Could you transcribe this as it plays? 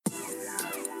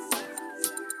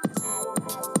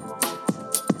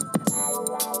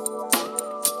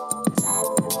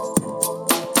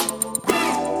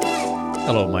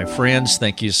Hello, my friends.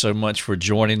 Thank you so much for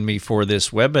joining me for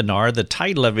this webinar. The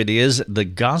title of it is The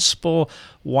Gospel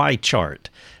Y Chart,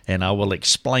 and I will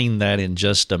explain that in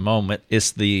just a moment.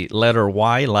 It's the letter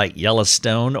Y like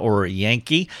Yellowstone or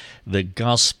Yankee, the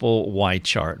Gospel Y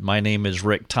Chart. My name is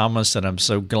Rick Thomas, and I'm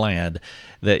so glad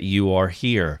that you are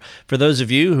here. For those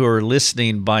of you who are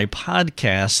listening by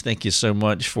podcast, thank you so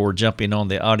much for jumping on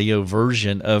the audio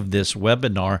version of this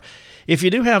webinar. If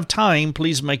you do have time,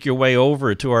 please make your way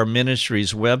over to our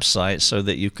ministry's website so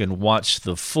that you can watch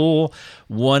the full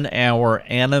 1-hour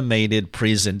animated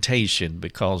presentation,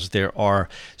 because there are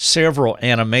several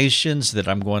animations that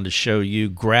I'm going to show you,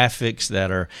 graphics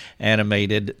that are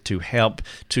animated to help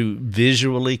to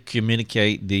visually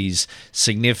communicate these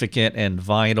significant and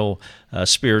vital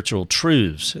spiritual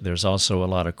truths. There's also a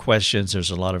lot of questions.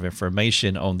 There's a lot of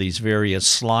information on these various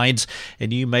slides,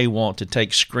 and you may want to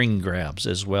take screen grabs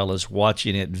as well as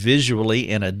watching it visually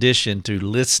in addition to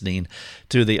listening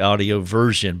to the audio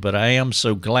version. But I am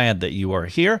so glad that you are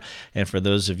here, and for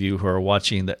those of you who are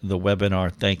watching the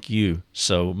webinar, thank you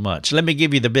so much. Let me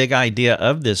give you the big idea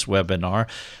of this webinar.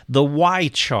 The Y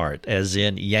chart, as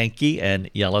in Yankee and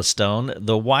Yellowstone,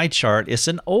 the Y chart is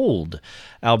an old,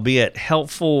 albeit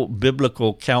helpful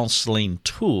biblical counseling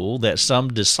tool that some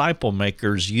disciple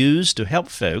makers use to help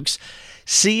folks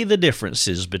see the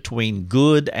differences between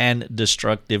good and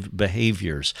destructive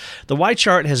behaviors. The Y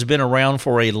chart has been around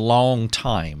for a long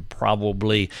time,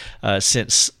 probably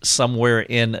since somewhere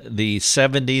in the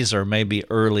 70s or maybe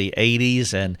early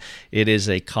 80s, and it is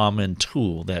a common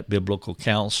tool that biblical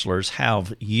counselors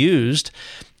have used.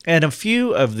 And a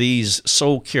few of these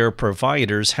soul care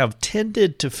providers have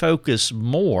tended to focus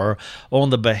more on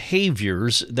the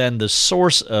behaviors than the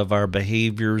source of our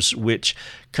behaviors, which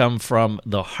come from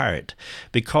the heart.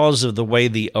 Because of the way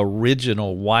the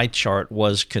original Y chart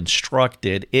was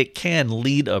constructed, it can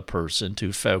lead a person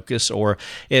to focus, or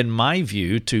in my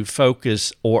view, to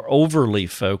focus or overly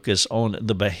focus on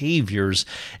the behaviors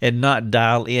and not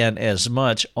dial in as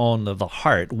much on the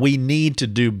heart. We need to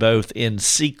do both in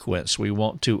sequence. We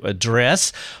want to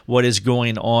address what is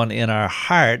going on in our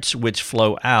hearts, which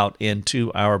flow out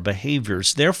into our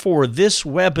behaviors. Therefore, this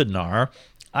webinar,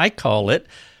 I call it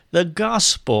the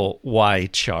Gospel Y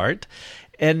Chart.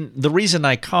 And the reason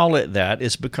I call it that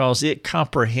is because it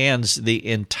comprehends the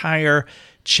entire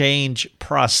change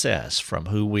process from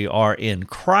who we are in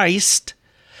Christ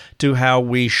to how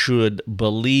we should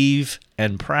believe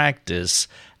and practice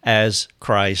as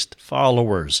Christ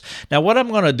followers. Now, what I'm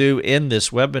going to do in this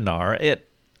webinar,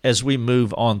 as we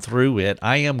move on through it,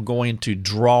 I am going to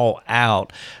draw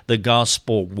out the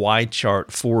Gospel Y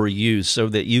chart for you so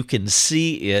that you can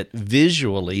see it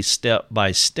visually step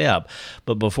by step.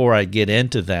 But before I get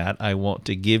into that, I want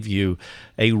to give you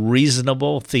a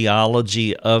reasonable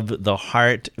theology of the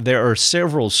heart. There are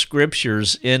several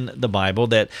scriptures in the Bible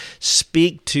that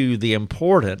speak to the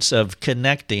importance of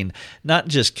connecting, not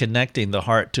just connecting the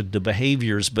heart to the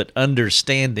behaviors, but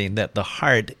understanding that the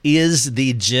heart is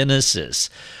the genesis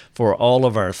for all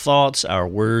of our thoughts, our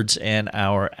words, and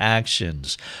our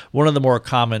actions. One of the more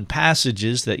common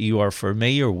passages that you are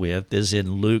familiar with is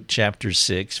in Luke chapter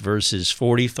 6, verses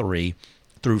 43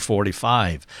 through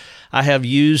 45. I have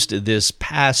used this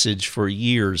passage for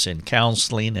years in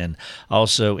counseling and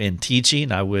also in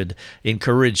teaching. I would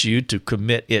encourage you to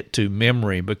commit it to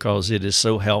memory because it is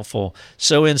so helpful,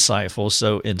 so insightful,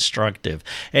 so instructive.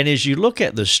 And as you look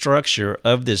at the structure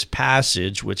of this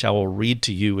passage, which I will read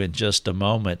to you in just a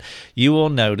moment, you will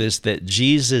notice that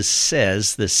Jesus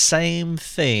says the same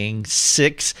thing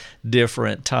 6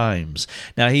 different times.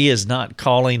 Now, he is not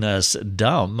calling us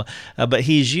dumb, but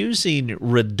he's using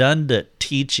redundant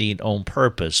teaching on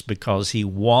purpose because he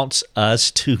wants us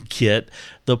to get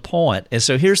the point. And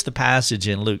so here's the passage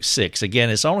in Luke 6. Again,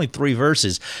 it's only 3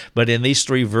 verses, but in these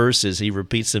 3 verses, he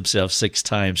repeats himself 6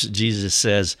 times. Jesus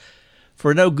says,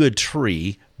 "For no good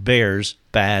tree bears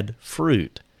bad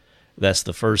fruit." That's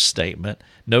the first statement.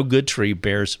 No good tree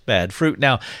bears bad fruit.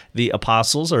 Now, the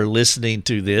apostles are listening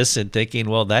to this and thinking,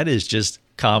 well, that is just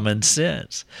common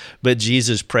sense. But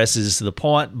Jesus presses the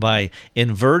point by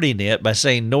inverting it by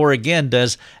saying, nor again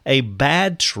does a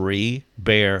bad tree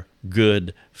bear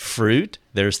good fruit.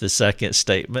 There's the second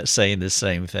statement saying the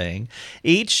same thing.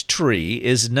 Each tree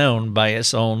is known by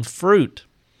its own fruit.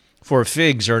 For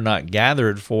figs are not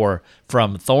gathered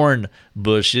from thorn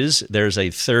bushes. There's a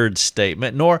third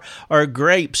statement. Nor are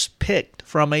grapes picked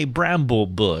from a bramble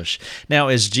bush. Now,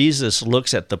 as Jesus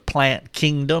looks at the plant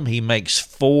kingdom, he makes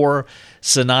 4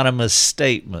 synonymous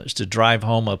statements to drive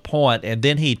home a point, and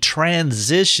then he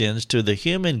transitions to the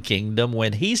human kingdom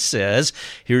when he says,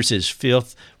 here's his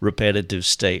 5th repetitive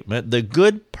statement, the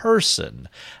good person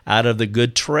out of the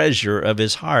good treasure of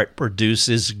his heart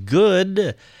produces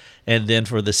good. And then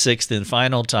for the 6th and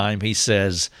final time, he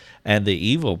says, and the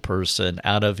evil person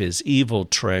out of his evil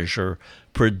treasure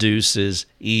produces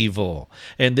evil.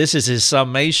 And this is his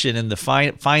summation in the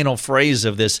final phrase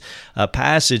of this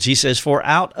passage. He says, for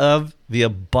out of the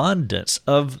abundance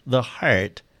of the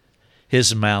heart,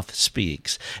 his mouth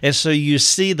speaks. And so you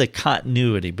see the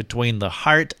continuity between the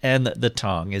heart and the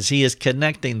tongue as he is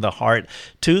connecting the heart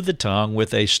to the tongue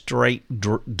with a straight,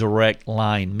 direct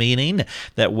line, meaning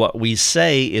that what we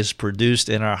say is produced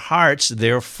in our hearts.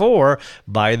 Therefore,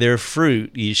 by their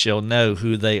fruit ye shall know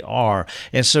who they are.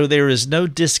 And so there is no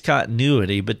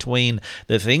discontinuity between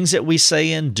the things that we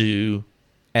say and do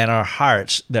and our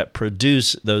hearts that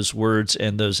produce those words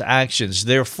and those actions.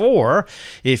 Therefore,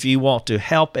 if you want to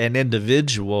help an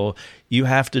individual, you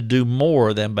have to do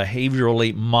more than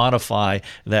behaviorally modify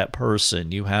that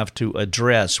person. You have to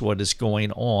address what is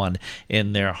going on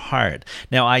in their heart.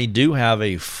 Now, I do have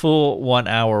a full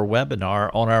 1-hour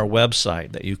webinar on our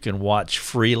website that you can watch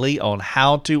freely on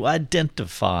how to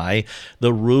identify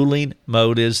the ruling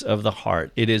motives of the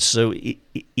heart. It is so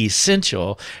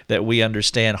essential that we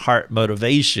understand heart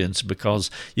motivations,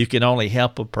 because you can only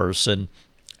help a person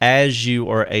as you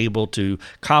are able to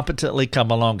competently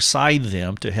come alongside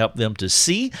them to help them to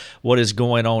see what is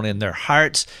going on in their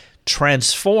hearts,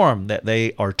 that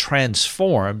they are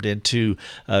transformed into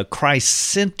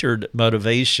Christ-centered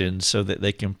motivation so that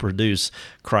they can produce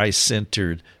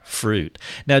Christ-centered fruit.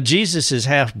 Now, Jesus'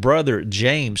 half-brother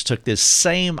James took this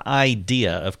same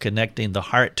idea of connecting the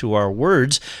heart to our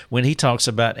words when he talks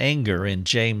about anger in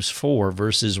James 4,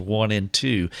 verses 1 and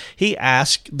 2. He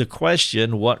asked the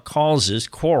question, what causes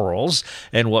quarrels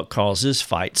and what causes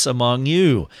fights among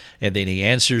you? And then he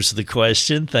answers the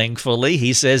question, thankfully.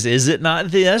 He says, is it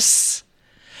not this?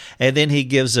 And then he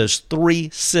gives us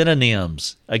 3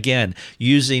 synonyms, again,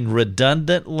 using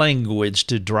redundant language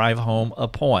to drive home a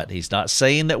point. He's not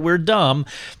saying that we're dumb,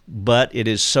 but it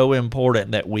is so important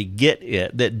that we get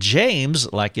it, that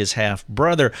James, like his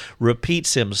half-brother,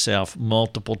 repeats himself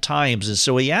multiple times. And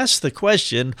so he asks the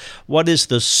question, what is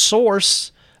the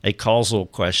source, a causal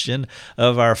question,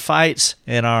 of our fights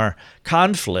and our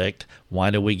conflict? Why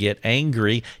do we get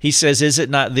angry? He says, is it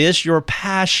not this, your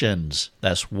passions?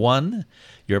 That's 1.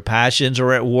 Your passions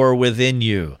are at war within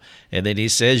you. And then he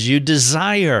says, you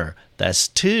desire. That's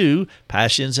 2.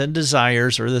 Passions and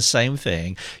desires are the same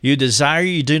thing. You desire,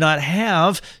 you do not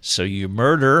have, so you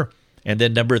murder. And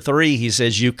then number 3, he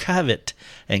says, you covet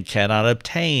and cannot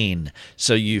obtain,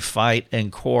 so you fight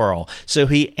and quarrel. So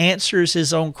he answers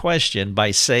his own question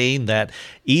by saying that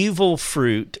evil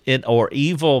fruit or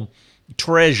evil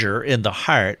treasure in the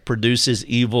heart produces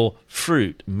evil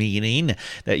fruit, meaning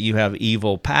that you have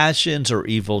evil passions or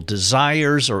evil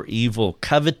desires or evil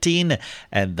coveting,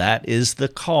 and that is the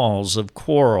cause of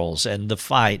quarrels and the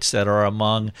fights that are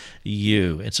among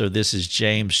you. And so this is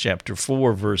James chapter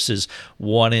 4, verses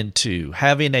 1 and 2.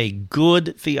 Having a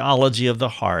good theology of the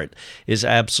heart is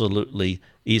absolutely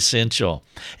essential.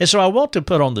 And so I want to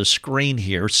put on the screen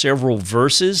here several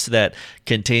verses that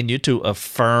continue to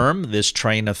affirm this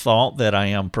train of thought that I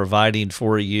am providing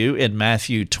for you. In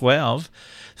Matthew 12,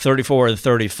 34 and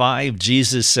 35,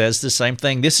 Jesus says the same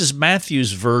thing. This is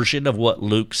Matthew's version of what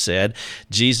Luke said.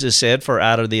 Jesus said, for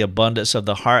out of the abundance of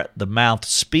the heart the mouth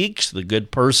speaks. The good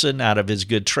person out of his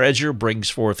good treasure brings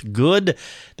forth good.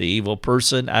 The evil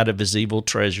person out of his evil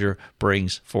treasure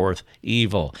brings forth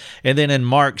evil. And then in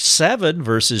Mark 7,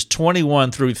 verses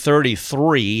 21 through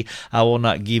 33, I will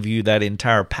not give you that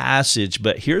entire passage,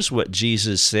 but here's what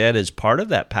Jesus said as part of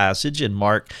that passage in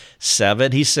Mark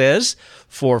 7. He says,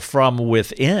 for from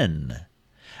within,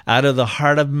 out of the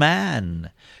heart of man,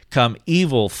 come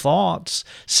evil thoughts,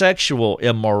 sexual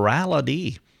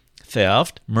immorality,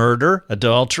 theft, murder,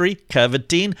 adultery,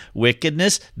 coveting,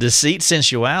 wickedness, deceit,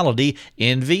 sensuality,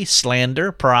 envy,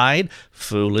 slander, pride,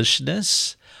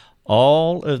 foolishness.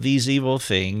 All of these evil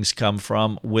things come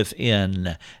from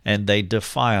within, and they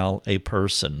defile a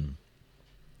person.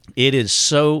 It is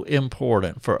so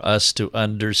important for us to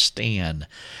understand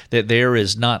that there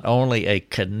is not only a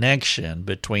connection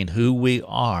between who we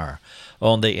are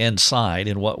on the inside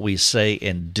and what we say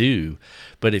and do,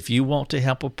 but if you want to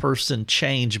help a person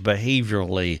change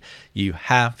behaviorally, you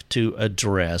have to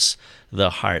address the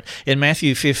heart. In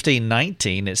Matthew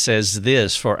 15:19, it says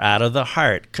this, for out of the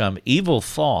heart come evil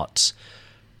thoughts,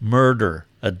 murder,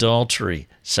 adultery,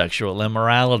 sexual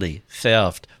immorality,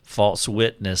 theft, false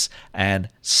witness, and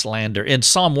slander. In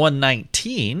Psalm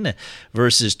 119,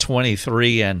 verses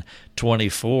 23 and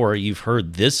 24, you've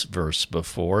heard this verse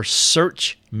before.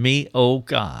 Search me, O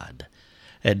God,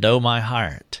 and know my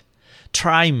heart.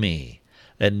 Try me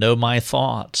and know my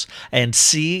thoughts, and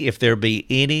see if there be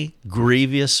any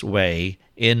grievous way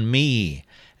in me,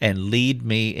 and lead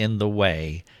me in the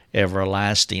way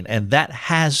everlasting. And that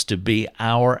has to be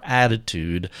our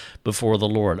attitude before the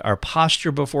Lord. Our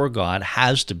posture before God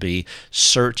has to be,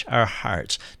 search our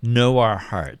hearts, know our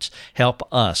hearts, help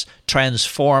us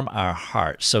transform our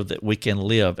hearts so that we can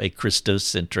live a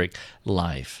Christocentric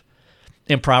life.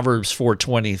 In Proverbs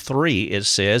 4:23, it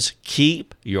says,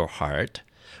 keep your heart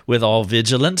with all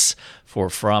vigilance, for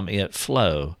from it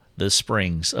flow the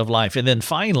springs of life. And then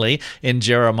finally, in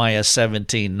Jeremiah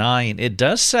 17:9, it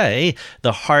does say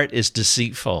the heart is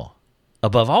deceitful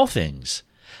above all things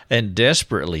and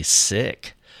desperately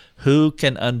sick. Who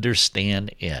can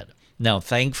understand it? Now,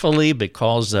 thankfully,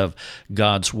 because of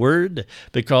God's Word,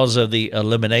 because of the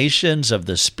illuminations of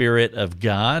the Spirit of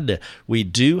God, we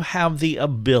do have the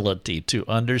ability to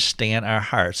understand our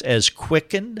hearts as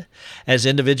quickened, as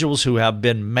individuals who have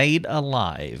been made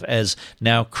alive, as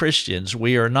now Christians.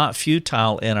 We are not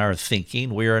futile in our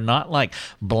thinking. We are not like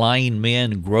blind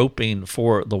men groping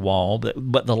for the wall,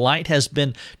 but the light has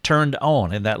been turned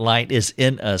on, and that light is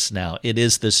in us now. It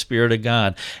is the Spirit of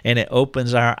God, and it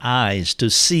opens our eyes to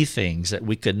see things that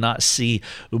we could not see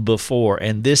before.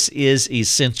 And this is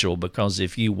essential, because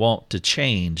if you want to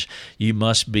change, you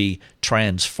must be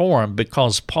transformed,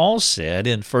 because Paul said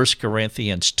in 1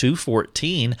 Corinthians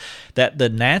 2:14 that the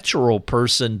natural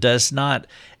person does not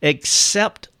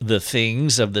accept the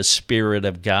things of the Spirit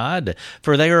of God,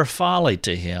 for they are folly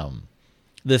to him.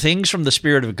 The things from the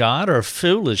Spirit of God are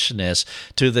foolishness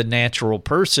to the natural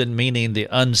person, meaning the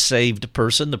unsaved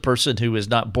person, the person who is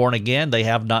not born again. They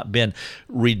have not been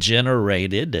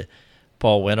regenerated.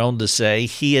 Paul went on to say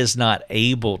he is not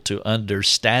able to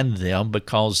understand them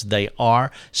because they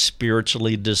are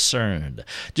spiritually discerned.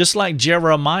 Just like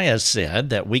Jeremiah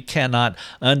said that we cannot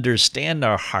understand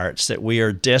our hearts, that we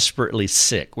are desperately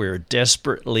sick, we are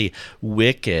desperately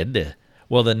wicked.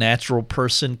 Well, the natural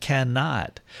person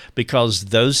cannot, because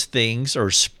those things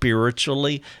are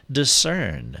spiritually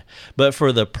discerned. But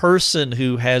for the person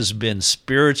who has been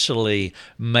spiritually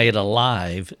made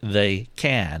alive, they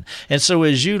can. And so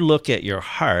as you look at your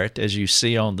heart, as you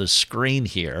see on the screen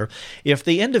here, if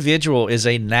the individual is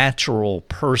a natural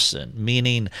person,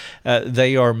 meaning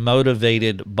they are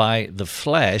motivated by the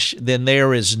flesh, then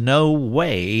there is no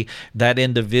way that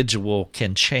individual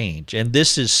can change. And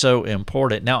this is so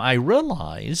important. Now, I realize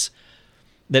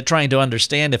that trying to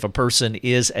understand if a person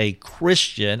is a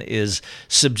Christian is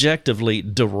subjectively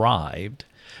derived.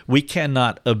 We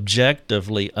cannot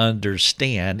objectively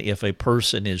understand if a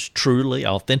person is truly,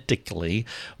 authentically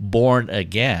born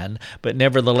again, but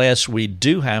nevertheless, we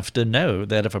do have to know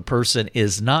that if a person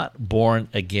is not born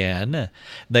again,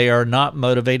 they are not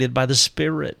motivated by the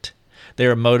Spirit. They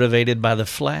are motivated by the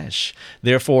flesh.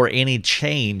 Therefore, any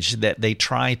change that they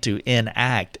try to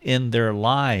enact in their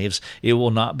lives, it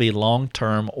will not be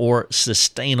long-term or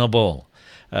sustainable.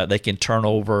 They can turn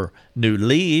over new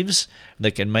leaves.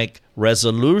 They can make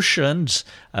resolutions.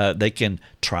 They can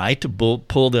try to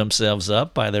pull themselves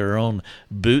up by their own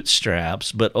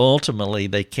bootstraps, but ultimately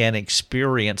they can't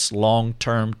experience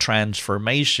long-term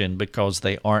transformation because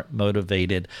they aren't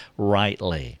motivated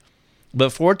rightly.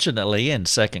 But fortunately, in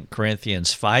 2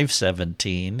 Corinthians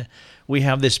 5:17, we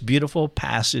have this beautiful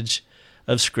passage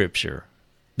of Scripture.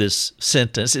 This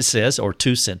sentence, it says, or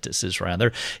two sentences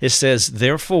rather, it says,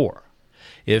 therefore,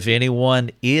 if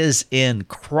anyone is in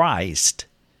Christ,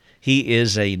 he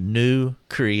is a new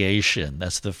creation.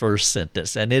 That's the first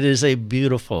sentence, and it is a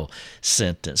beautiful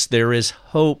sentence. There is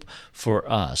hope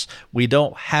for us. We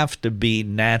don't have to be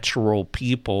natural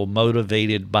people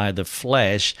motivated by the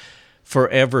flesh,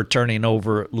 forever turning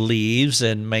over leaves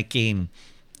and making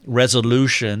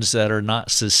resolutions that are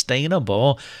not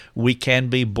sustainable. We can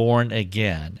be born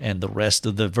again. And the rest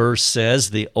of the verse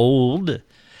says, the old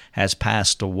has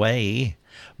passed away.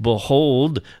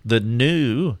 Behold, the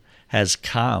new has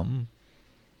come.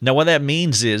 Now, what that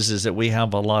means is that we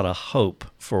have a lot of hope,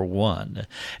 for one.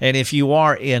 And if you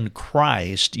are in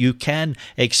Christ, you can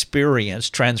experience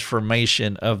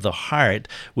transformation of the heart,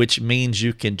 which means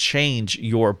you can change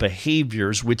your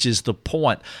behaviors, which is the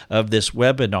point of this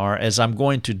webinar, as I'm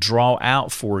going to draw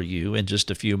out for you in just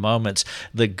a few moments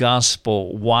the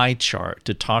gospel Y chart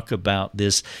to talk about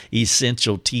this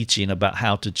essential teaching about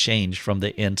how to change from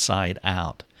the inside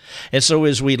out. And so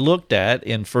as we looked at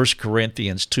in 1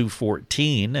 Corinthians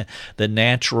 2:14, the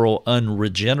natural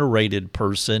unregenerated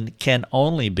person can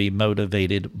only be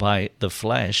motivated by the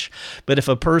flesh. But if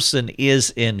a person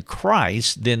is in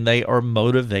Christ, then they are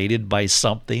motivated by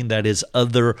something that is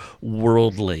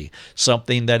otherworldly,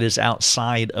 something that is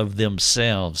outside of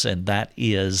themselves, and that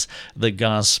is the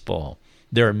gospel.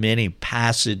 There are many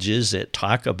passages that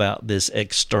talk about this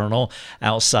external,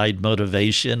 outside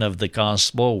motivation of the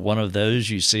gospel. One of those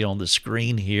you see on the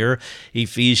screen here,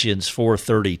 Ephesians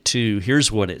 4:32.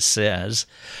 Here's what it says: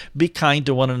 "Be kind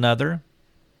to one another,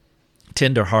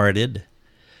 tender-hearted,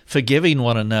 forgiving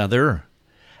one another,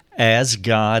 as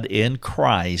God in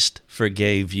Christ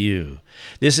forgave you."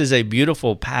 This is a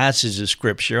beautiful passage of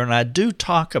Scripture, and I do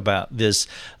talk about this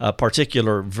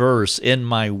particular verse in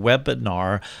my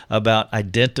webinar about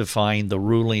identifying the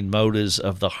ruling motives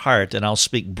of the heart, and I'll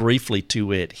speak briefly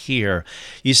to it here.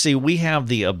 You see, we have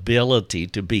the ability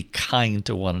to be kind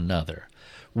to one another.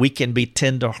 We can be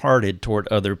tender-hearted toward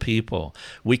other people.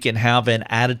 We can have an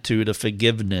attitude of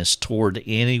forgiveness toward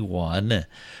anyone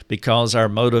because our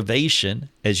motivation,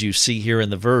 as you see here in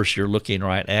the verse, you're looking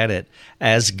right at it,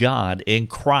 as God in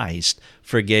Christ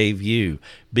forgave you.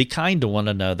 Be kind to one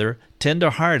another,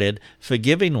 tender-hearted,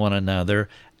 forgiving one another,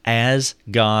 as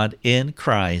God in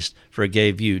Christ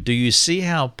forgave you. Do you see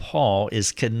how Paul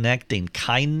is connecting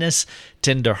kindness,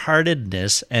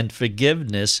 tenderheartedness, and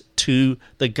forgiveness to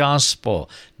the gospel?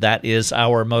 That is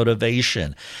our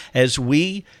motivation. As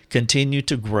we continue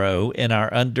to grow in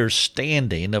our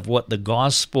understanding of what the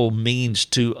gospel means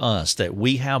to us, that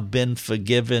we have been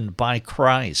forgiven by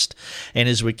Christ, and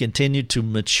as we continue to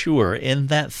mature in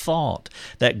that thought,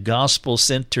 that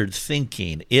gospel-centered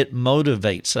thinking, it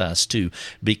motivates us to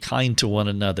be kind to one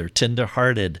another,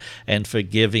 tender-hearted, and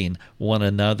forgiving one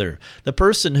another. The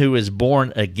person who is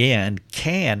born again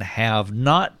can have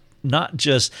not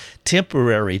just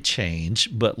temporary change,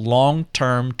 but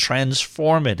long-term,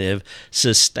 transformative,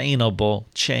 sustainable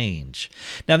change.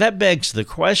 Now that begs the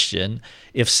question,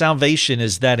 if salvation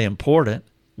is that important,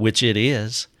 which it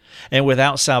is, and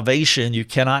without salvation you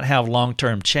cannot have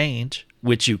long-term change,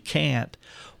 which you can't,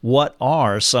 what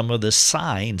are some of the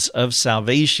signs of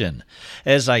salvation?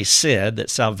 As I said, that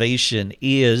salvation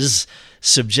is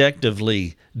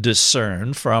subjectively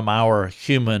discerned from our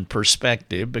human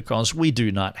perspective because we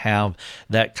do not have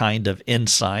that kind of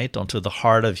insight onto the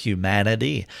heart of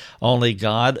humanity. Only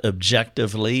God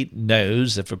objectively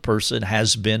knows if a person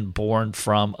has been born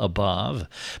from above.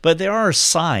 But there are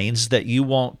signs that you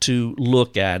want to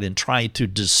look at and try to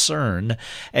discern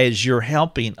as you're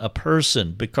helping a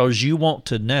person because you want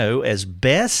to know as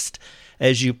best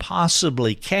as you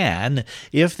possibly can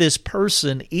if this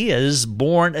person is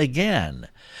born again.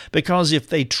 Because if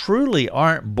they truly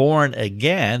aren't born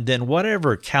again, then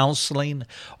whatever counseling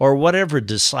or whatever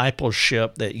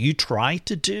discipleship that you try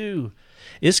to do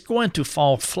is going to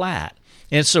fall flat.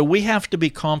 And so we have to be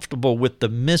comfortable with the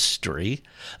mystery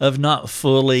of not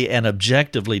fully and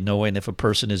objectively knowing if a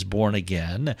person is born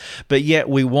again, but yet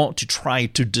we want to try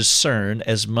to discern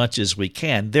as much as we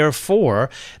can. Therefore,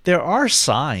 there are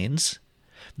signs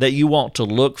that you want to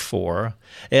look for.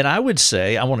 And I would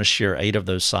say, I want to share 8 of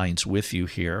those signs with you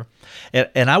here.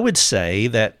 And I would say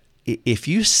that if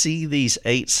you see these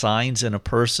 8 signs in a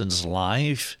person's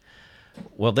life,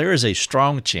 well, there is a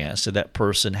strong chance that that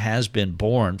person has been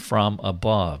born from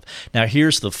above. Now,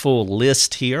 here's the full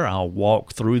list here. I'll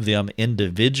walk through them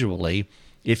individually.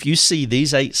 If you see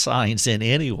these 8 signs in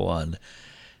anyone,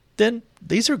 then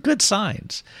these are good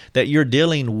signs that you're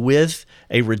dealing with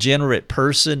a regenerate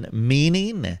person,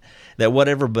 meaning that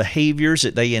whatever behaviors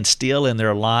that they instill in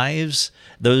their lives,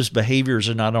 those behaviors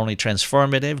are not only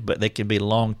transformative, but they can be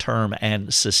long-term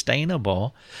and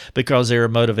sustainable because they're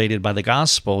motivated by the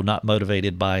gospel, not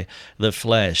motivated by the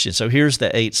flesh. And so here's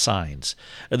the 8 signs.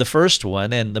 The first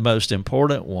one, and the most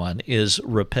important one, is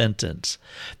repentance,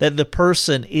 that the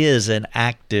person is an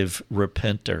active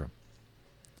repenter.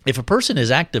 If a person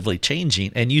is actively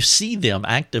changing and you see them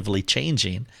actively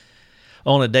changing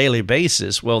on a daily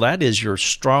basis, well, that is your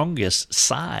strongest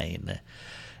sign.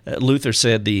 Luther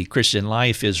said the Christian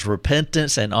life is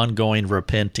repentance and ongoing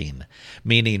repenting,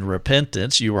 meaning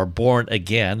repentance, you are born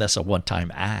again, that's a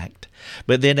one-time act.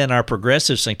 But then in our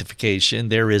progressive sanctification,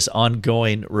 there is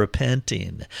ongoing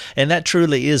repenting. And that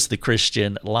truly is the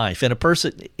Christian life. And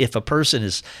if a person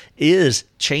is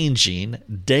changing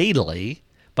daily,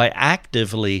 by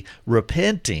actively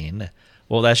repenting,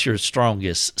 well, that's your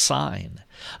strongest sign.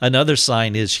 Another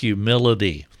sign is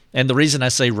humility. And the reason I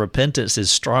say repentance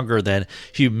is stronger than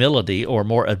humility or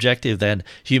more objective than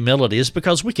humility is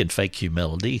because we can fake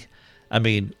humility. I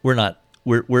mean, we're not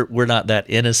we're not that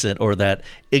innocent or that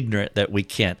ignorant that we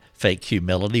can't fake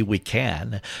humility. We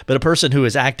can. But a person who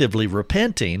is actively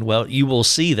repenting, well, you will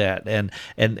see that.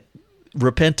 And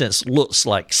repentance looks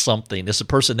like something. It's a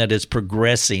person that is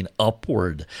progressing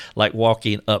upward, like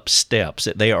walking up steps.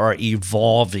 They are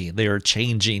evolving. They are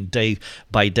changing day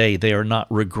by day. They are not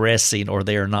regressing or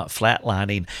they are not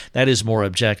flatlining. That is more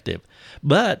objective.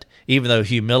 But even though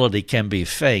humility can be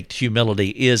faked, humility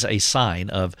is a sign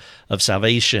of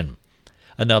salvation.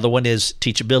 Another one is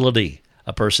teachability.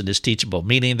 A person is teachable,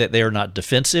 meaning that they are not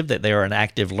defensive, that they are an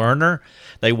active learner.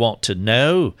 They want to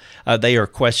know. They are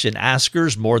question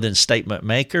askers more than statement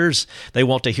makers. They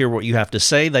want to hear what you have to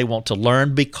say. They want to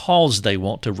learn because they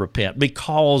want to repent,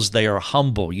 because they are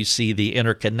humble. You see the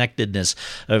interconnectedness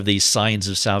of these signs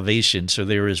of salvation. So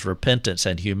there is repentance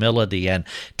and humility and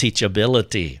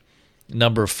teachability.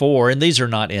 Number 4, and these are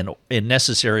not in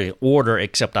necessary order,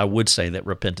 except I would say that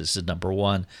repentance is number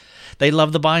 1. They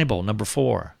love the Bible, number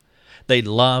 4. They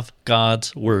love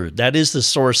God's Word. That is the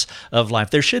source of life.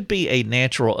 There should be a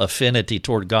natural affinity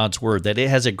toward God's Word, that it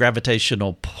has a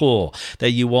gravitational pull,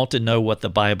 that you want to know what the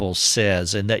Bible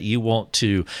says, and that you want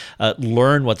to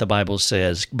learn what the Bible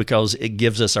says because it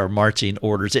gives us our marching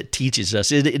orders. It teaches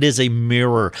us. It is a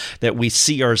mirror that we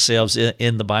see ourselves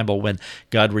in the Bible. When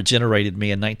God regenerated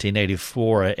me in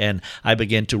 1984, and I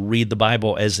began to read the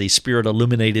Bible as a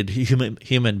Spirit-illuminated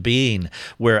human being,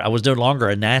 where I was no longer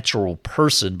a natural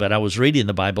person, but I was reading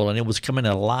the Bible and it was coming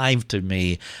alive to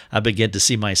me. I began to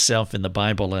see myself in the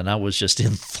Bible and I was just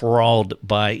enthralled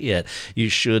by it. You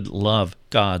should love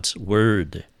God's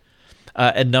Word.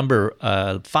 And number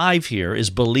 5 here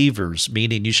is believers,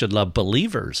 meaning you should love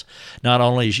believers. Not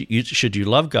only should you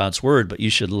love God's Word, but you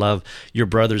should love your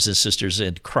brothers and sisters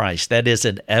in Christ. That is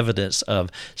an evidence of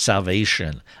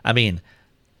salvation. I mean,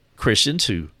 Christians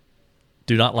who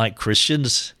do not like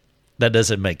Christians, that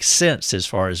doesn't make sense as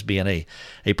far as being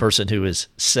a person who is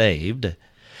saved.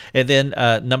 And then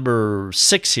number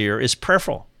 6 here is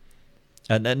prayerful.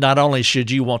 And not only should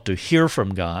you want to hear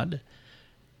from God,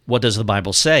 what does the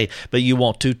Bible say, but you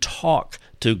want to talk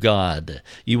to God.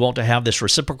 You want to have this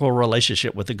reciprocal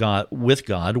relationship with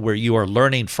God where you are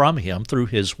learning from Him through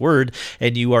His Word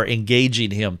and you are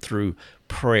engaging Him through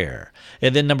prayer.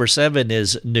 And then number 7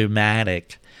 is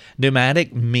pneumatic.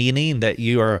 Pneumatic meaning that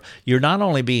you're not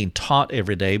only being taught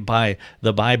every day by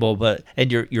the Bible, but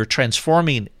you're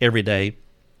transforming every day.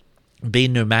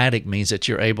 Being pneumatic means that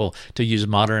you're able to use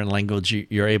modern language.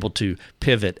 You're able to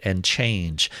pivot and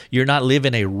change. You're not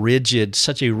living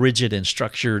such a rigid and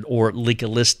structured or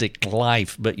legalistic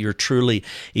life, but you're truly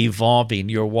evolving.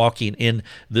 You're walking in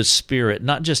the Spirit,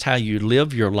 not just how you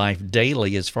live your life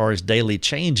daily as far as daily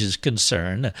change is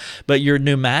concerned, but you're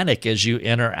pneumatic as you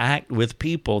interact with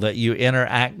people, that you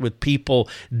interact with people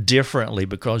differently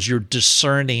because you're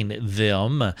discerning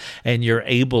them and you're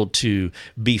able to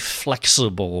be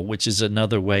flexible, which is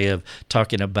another way of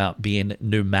talking about being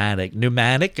pneumatic.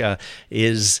 Pneumatic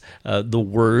is the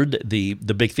word, the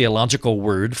big theological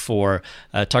word for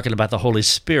talking about the Holy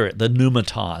Spirit, the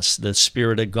pneumatos, the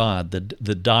Spirit of God.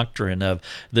 The doctrine of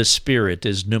the Spirit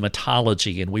is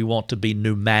pneumatology, and we want to be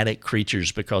pneumatic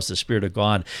creatures because the Spirit of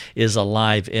God is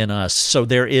alive in us. So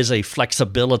there is a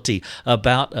flexibility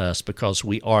about us because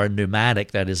we are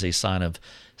pneumatic. That is a sign of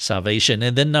salvation.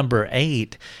 And then number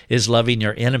 8 is loving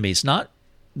your enemies. Not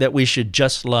that we should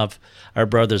just love our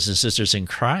brothers and sisters in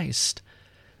Christ,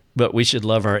 but we should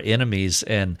love our enemies.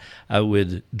 And I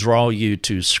would draw you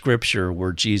to Scripture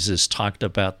where Jesus talked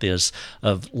about this,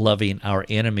 of loving our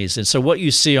enemies. And so what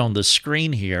you see on the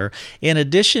screen here, in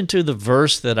addition to the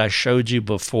verse that I showed you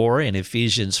before in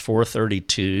Ephesians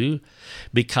 4:32,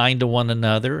 be kind to one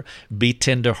another, be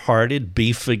tenderhearted,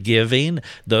 be forgiving.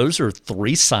 Those are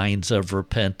 3 signs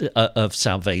of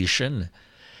salvation.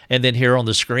 And then here on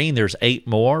the screen, there's 8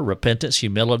 more: repentance,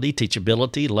 humility,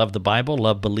 teachability, love the Bible,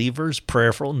 love believers,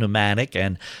 prayerful, pneumatic,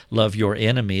 and love your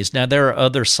enemies. Now, there are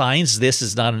other signs. This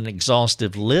is not an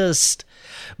exhaustive list,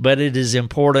 but it is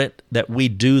important that we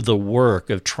do the work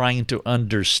of trying to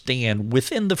understand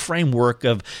within the framework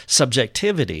of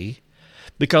subjectivity.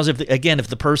 Because if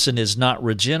the person is not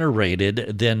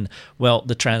regenerated, then, well,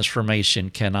 the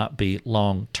transformation cannot be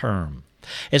long-term.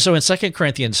 And so in 2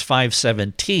 Corinthians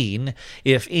 5:17,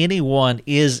 if anyone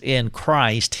is in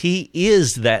Christ, he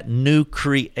is that new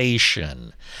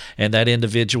creation. And that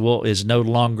individual is no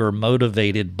longer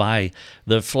motivated by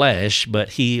the flesh, but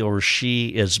he or she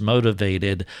is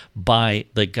motivated by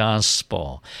the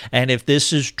gospel. And if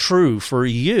this is true for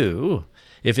you,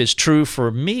 If it's true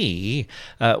for me,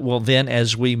 well, then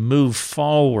as we move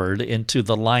forward into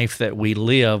the life that we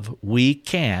live, we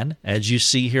can, as you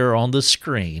see here on the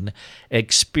screen,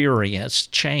 experience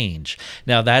change.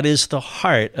 Now, that is the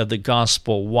heart of the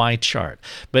gospel Y chart.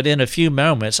 But in a few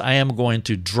moments, I am going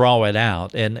to draw it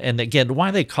out. And again,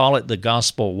 why they call it the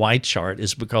gospel Y chart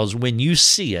is because when you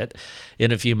see it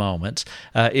in a few moments,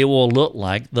 it will look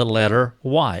like the letter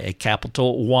Y, a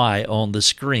capital Y on the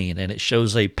screen. And it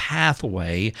shows a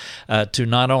pathway to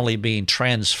not only being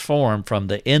transformed from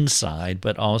the inside,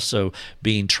 but also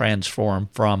being transformed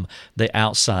from the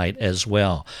outside as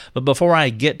well. But before I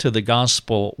get to the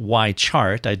gospel Y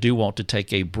chart, I do want to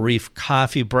take a brief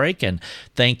coffee break, and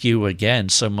thank you again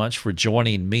so much for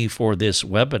joining me for this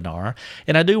webinar.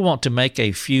 And I do want to make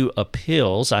a few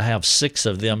appeals. I have 6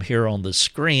 of them here on the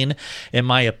screen, and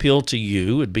my appeal to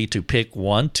you would be to pick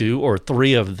 1, 2, or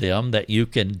 3 of them that you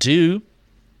can do.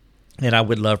 And I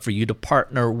would love for you to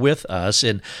partner with us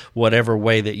in whatever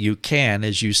way that you can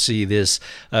as you see this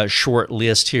short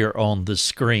list here on the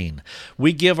screen.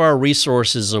 We give our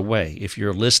resources away. If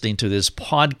you're listening to this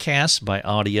podcast by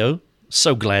audio,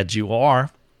 so glad you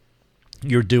are.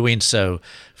 You're doing so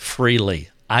freely.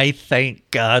 I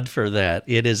thank God for that.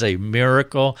 It is a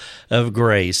miracle of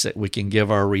grace that we can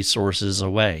give our resources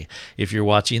away. If you're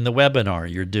watching the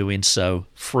webinar, you're doing so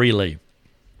freely.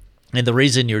 And the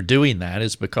reason you're doing that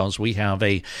is because we have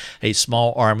a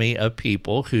small army of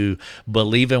people who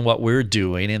believe in what we're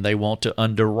doing and they want to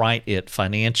underwrite it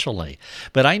financially.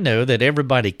 But I know that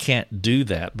everybody can't do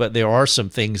that, but there are some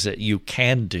things that you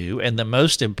can do. And the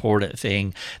most important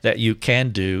thing that you can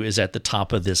do is at the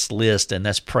top of this list, and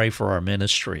that's pray for our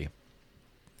ministry.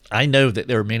 I know that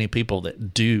there are many people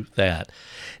that do that.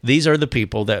 These are the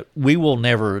people that we will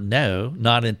never know,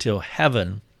 not until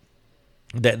heaven,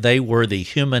 that they were the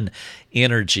human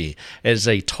energy as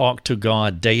they talk to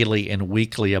God daily and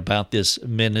weekly about this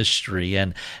ministry.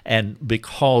 And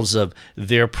because of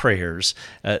their prayers,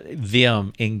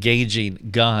 them engaging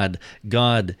God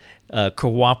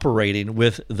cooperating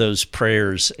with those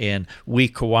prayers, and we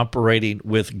cooperating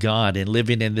with God and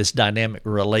living in this dynamic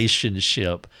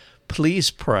relationship.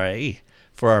 Please pray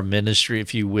for our ministry,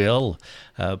 if you will.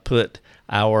 Put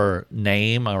our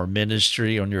name, our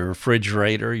ministry on your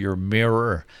refrigerator, your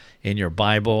mirror, in your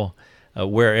Bible,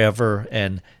 wherever.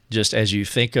 And just as you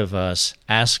think of us,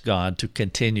 ask God to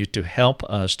continue to help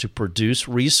us to produce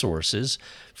resources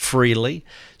freely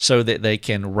so that they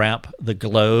can wrap the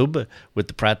globe with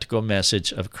the practical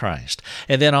message of Christ.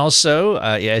 And then also,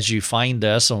 as you find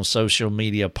us on social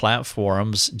media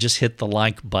platforms, just hit the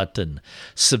like button,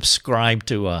 subscribe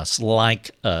to us,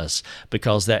 like us,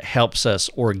 because that helps us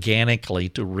organically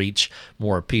to reach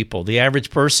more people. The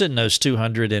average person knows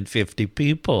 250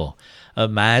 people.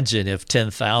 Imagine if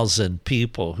 10,000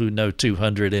 people who know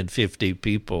 250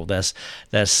 people. That's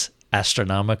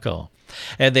astronomical.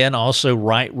 And then also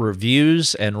write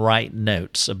reviews and write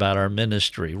notes about our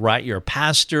ministry. Write your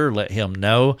pastor, let him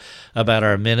know about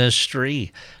our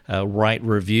ministry. Write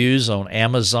reviews on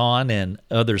Amazon and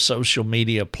other social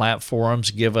media platforms.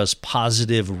 Give us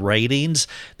positive ratings.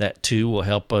 That too will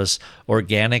help us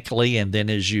organically. And then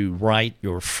as you write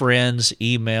your friends,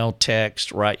 email,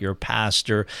 text, write your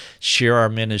pastor, share our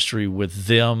ministry with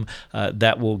them,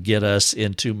 that will get us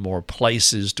into more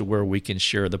places to where we can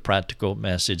share the practical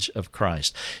message of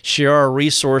Christ. Share our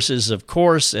resources, of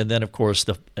course, and then, of course,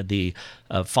 the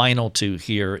final 2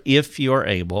 here, if you're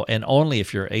able, and only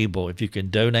if you're able, if you can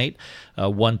donate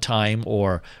one time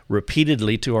or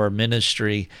repeatedly to our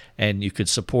ministry, and you could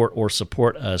support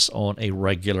us on a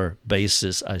regular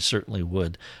basis, I certainly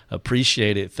would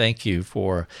appreciate it. Thank you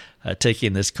for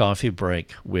taking this coffee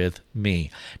break with me.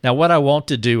 Now, what I want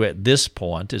to do at this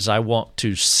point is I want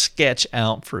to sketch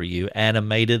out for you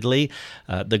animatedly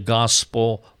the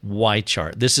gospel Y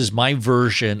chart. This is my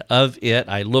version of it.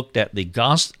 I looked at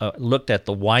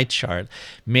the Y chart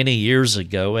many years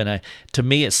ago, and to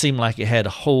me it seemed like it had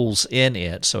holes in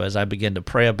it. So as I began to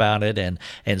pray about it and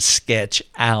sketch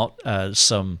out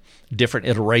some different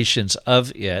iterations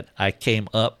of it, I came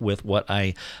up with what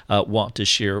I want to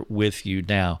share with you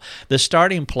now. The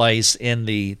starting place in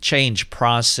the change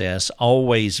process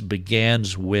always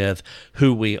begins with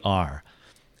who we are.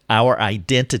 Our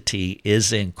identity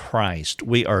is in Christ.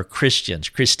 We are Christians,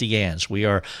 Christians. We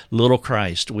are little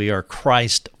Christ. We are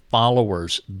Christ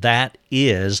followers. That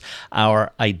is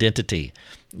our identity.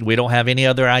 We don't have any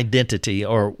other identity,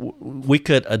 or we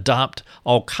could adopt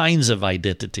all kinds of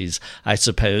identities, I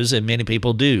suppose, and many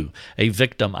people do. A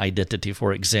victim identity,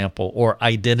 for example, or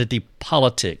identity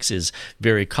politics is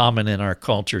very common in our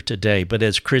culture today. But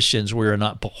as Christians, we are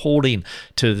not beholden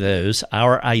to those.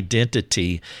 Our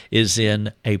identity is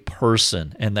in a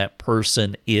person, and that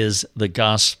person is the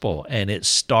gospel, and it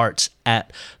starts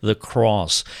at the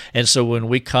cross. And so when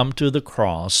we come to the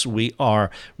cross, we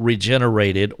are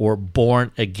regenerated or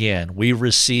born again. We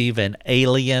receive an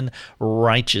alien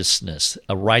righteousness,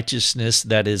 a righteousness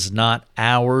that is not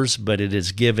ours, but it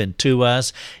is given to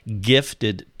us,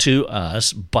 gifted to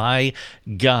us by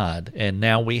God. And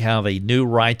now we have a new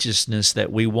righteousness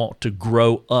that we want to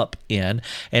grow up in,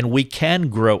 and we can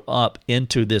grow up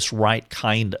into this right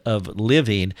kind of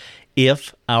living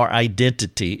if our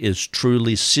identity is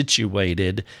truly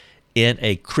situated in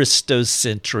a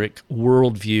Christocentric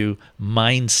worldview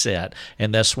mindset.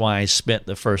 And that's why I spent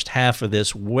the first half of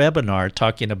this webinar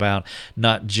talking about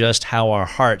not just how our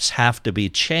hearts have to be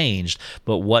changed,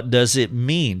 but what does it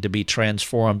mean to be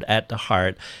transformed at the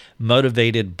heart,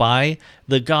 motivated by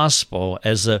the gospel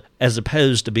as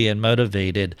opposed to being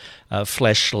motivated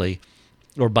fleshly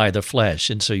or by the flesh.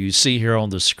 And so you see here on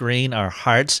the screen, our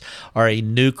hearts are a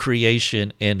new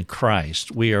creation in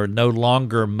Christ. We are no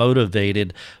longer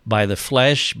motivated by the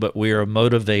flesh, but we are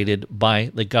motivated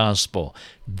by the gospel.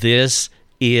 This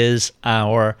is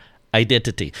our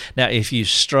identity. Now, if you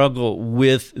struggle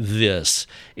with this,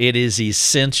 it is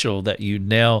essential that you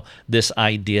nail this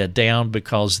idea down,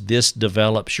 because this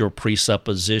develops your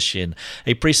presupposition.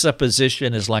 A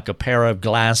presupposition is like a pair of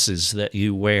glasses that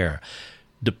you wear.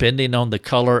 Depending on the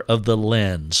color of the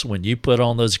lens, when you put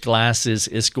on those glasses,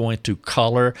 it's going to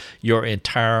color your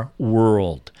entire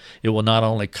world. It will not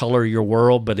only color your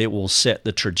world, but it will set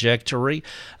the trajectory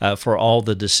for all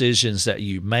the decisions that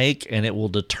you make, and it will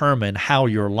determine how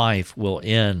your life will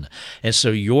end. And so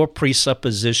your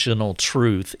presuppositional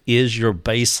truth is your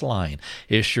baseline,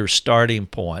 is your starting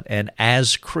point. And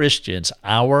as Christians,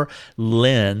 our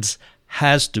lens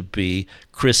has to be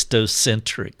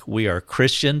Christocentric. We are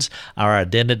Christians. Our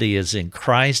identity is in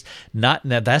Christ. Now,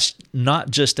 that's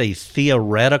not just a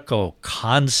theoretical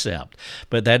concept,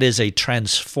 but that is a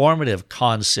transformative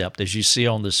concept, as you see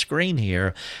on the screen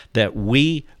here, that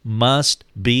we must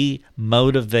be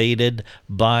motivated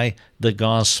by the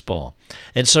gospel.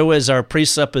 And so as our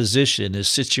presupposition is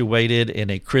situated in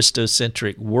a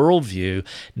Christocentric worldview,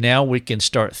 now we can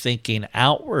start thinking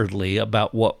outwardly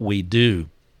about what we do.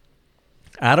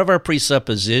 Out of our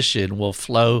presupposition will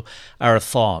flow our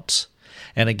thoughts.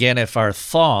 And again, if our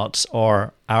thoughts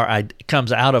are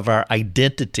comes out of our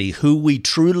identity, who we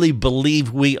truly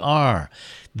believe we are,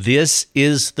 this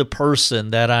is the person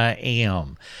that I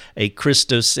am, a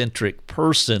Christocentric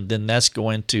person, then that's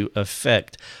going to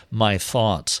affect my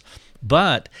thoughts.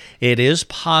 But it is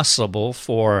possible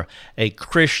for a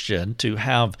Christian to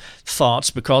have thoughts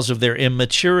because of their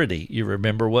immaturity. You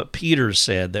remember what Peter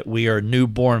said, that we are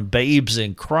newborn babes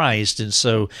in Christ. And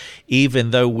so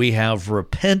even though we have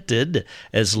repented,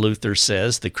 as Luther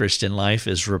says, the Christian life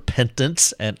is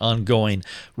repentance and ongoing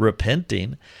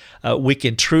repenting, we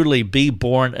can truly be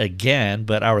born again,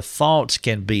 but our thoughts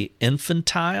can be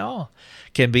infantile,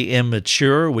 can be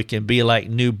immature. We can be like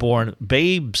newborn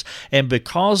babes. And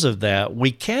because of that, we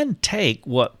can take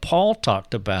what Paul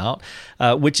talked about,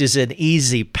 which is an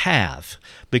easy path,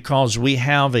 because we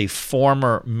have a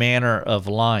former manner of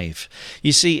life.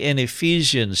 You see, in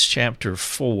Ephesians chapter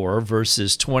 4,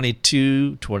 verses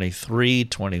 22, 23,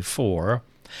 24,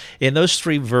 in those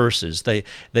three verses,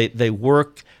 they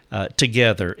work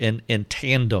together in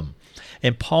tandem.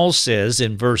 And Paul says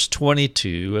in verse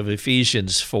 22 of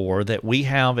Ephesians 4 that we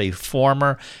have a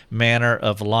former manner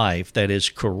of life that is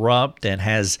corrupt and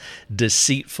has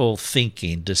deceitful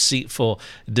thinking, deceitful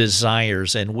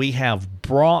desires, and we have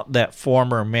brought that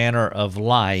former manner of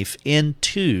life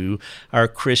into our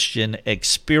Christian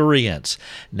experience.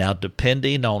 Now,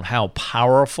 depending on how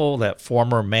powerful that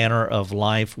former manner of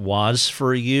life was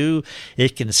for you,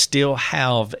 it can still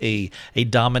have a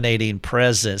dominating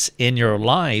presence in your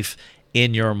life,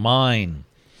 in your mind.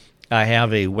 I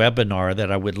have a webinar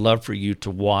that I would love for you to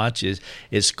watch.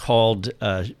 It's called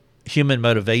Human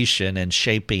Motivation and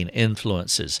Shaping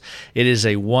Influences. It is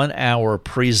a 1-hour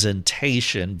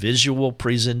presentation, visual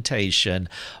presentation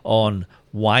on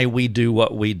why we do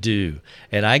what we do.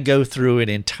 And I go through an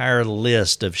entire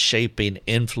list of shaping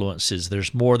influences.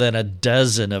 There's more than a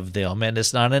dozen of them, and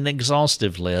it's not an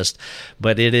exhaustive list,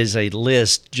 but it is a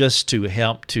list just to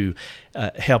help to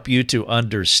help you to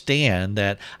understand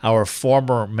that our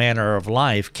former manner of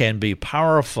life can be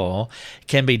powerful,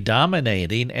 can be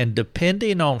dominating, and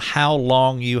depending on how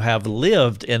long you have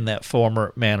lived in that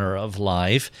former manner of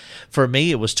life, for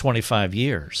me it was 25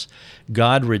 years.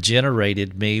 God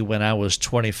regenerated me when I was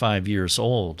 25 years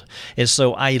old. And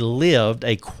so I lived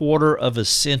a quarter of a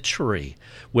century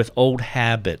with old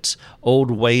habits,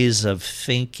 old ways of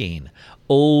thinking,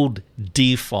 old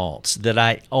defaults that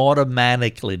I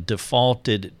automatically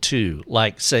defaulted to,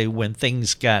 like, say, when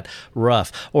things got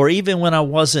rough, or even when I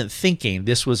wasn't thinking.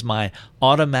 This was my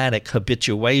automatic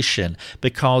habituation,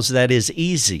 because that is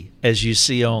easy, as you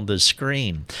see on the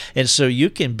screen. And so you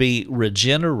can be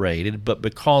regenerated, but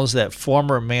because that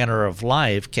former manner of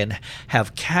life can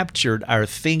have captured our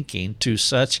thinking to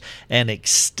such an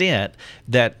extent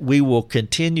that we will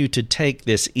continue to take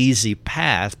this easy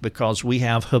path because we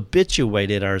have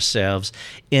habituated ourselves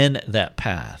in that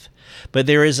path. But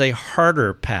there is a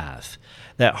harder path.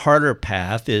 That harder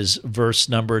path is verse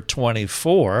number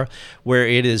 24, where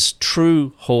it is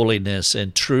true holiness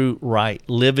and true right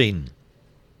living.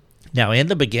 Now, in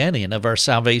the beginning of our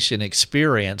salvation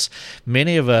experience,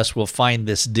 many of us will find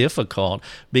this difficult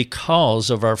because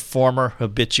of our former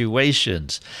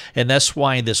habituations. And that's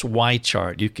why this Y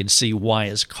chart, you can see why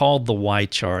it's called the Y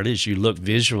chart. As you look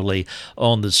visually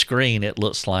on the screen, it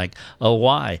looks like a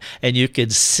Y. And you can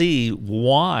see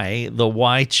why the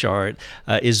Y chart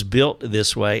is built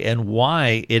this way and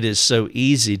why it is so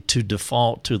easy to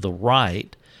default to the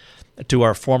right, to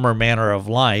our former manner of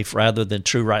life rather than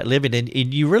true right living. And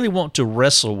you really want to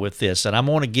wrestle with this. And I'm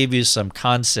going to give you some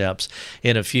concepts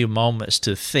in a few moments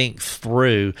to think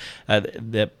through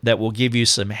that will give you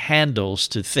some handles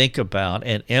to think about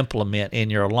and implement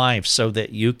in your life so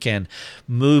that you can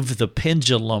move the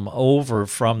pendulum over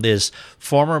from this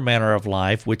former manner of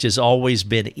life, which has always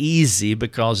been easy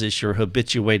because it's your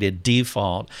habituated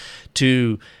default,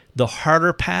 to the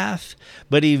harder path.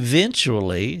 But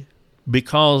eventually,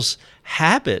 because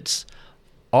habits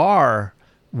are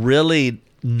really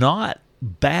not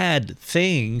bad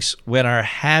things when our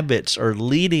habits are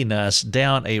leading us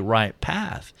down a right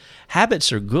path.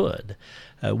 Habits are good.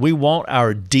 We want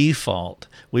our default.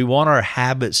 We want our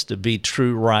habits to be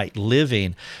true right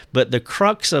living. But the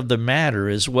crux of the matter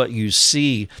is what you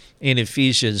see in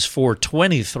Ephesians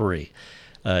 4:23.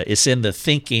 It's in the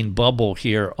thinking bubble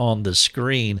here on the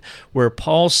screen, where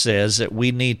Paul says that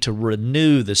we need to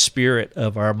renew the spirit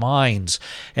of our minds,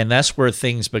 and that's where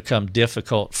things become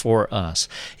difficult for us.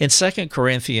 In 2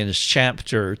 Corinthians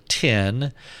chapter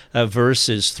 10,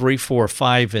 verses 3, 4,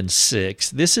 5, and 6,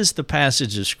 this is the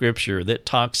passage of Scripture that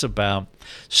talks about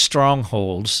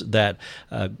strongholds that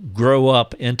grow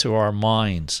up into our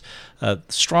minds.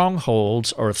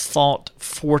 Strongholds are thought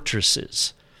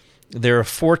fortresses. There are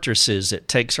fortresses that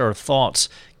takes our thoughts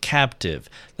captive.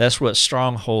 That's what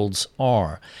strongholds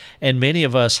are. And many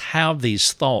of us have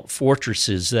these thought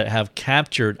fortresses that have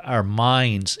captured our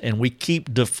minds, and we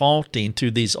keep defaulting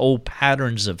to these old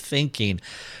patterns of thinking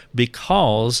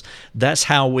because that's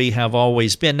how we have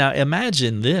always been. Now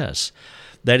imagine this,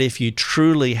 that if you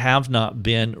truly have not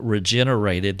been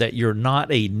regenerated, that you're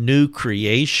not a new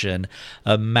creation,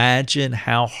 imagine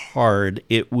how hard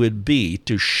it would be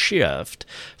to shift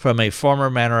from a former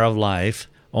manner of life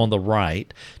on the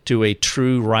right to a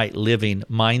true right living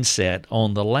mindset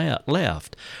on the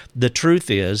left. The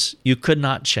truth is, you could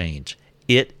not change.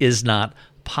 It is not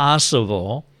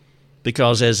possible,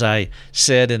 because as I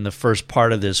said in the first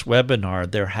part of this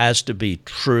webinar, there has to be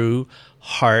true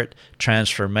heart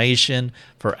transformation,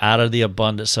 for out of the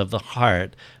abundance of the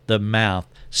heart, the mouth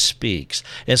speaks.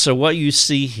 And so what you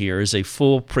see here is a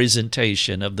full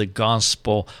presentation of the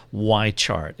gospel Y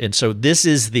chart. And so this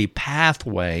is the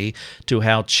pathway to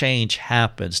how change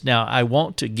happens. Now, I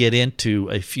want to get into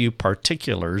a few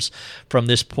particulars from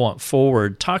this point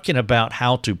forward, talking about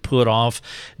how to put off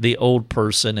the old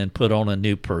person and put on a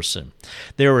new person.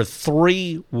 There are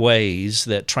three ways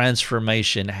that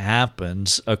transformation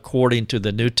happens according to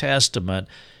the New Testament,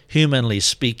 humanly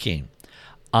speaking.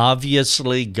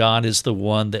 Obviously, God is the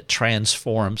one that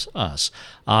transforms us.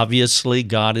 Obviously,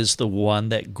 God is the one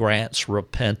that grants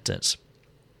repentance.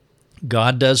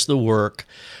 God does the work,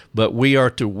 but we are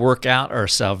to work out our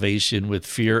salvation with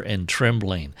fear and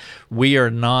trembling. We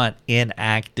are not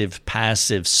inactive,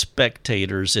 passive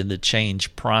spectators in the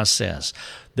change process.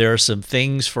 There are some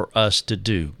things for us to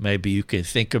do. Maybe you can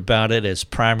think about it as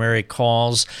primary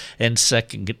cause and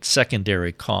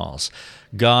secondary cause.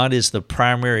 God is the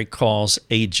primary cause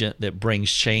agent that brings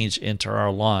change into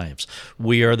our lives.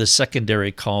 We are the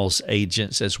secondary cause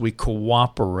agents as we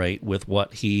cooperate with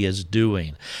what He is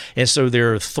doing. And so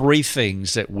there are three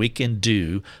things that we can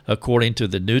do according to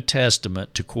the New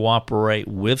Testament to cooperate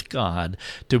with God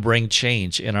to bring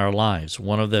change in our lives.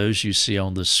 One of those you see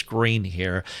on the screen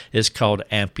here is called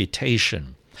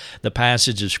amputation. The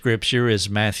passage of Scripture is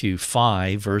Matthew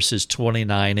 5, verses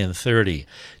 29 and 30.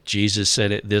 Jesus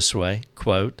said it this way,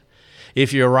 quote,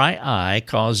 "If your right eye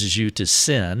causes you to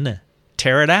sin,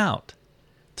 tear it out,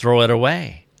 throw it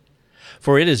away.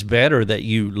 For it is better that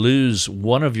you lose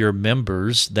one of your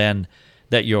members than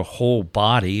that your whole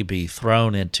body be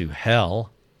thrown into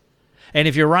hell. And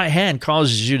if your right hand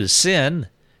causes you to sin,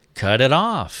 cut it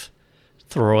off,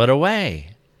 throw it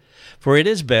away. For it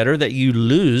is better that you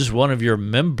lose one of your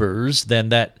members than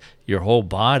that your whole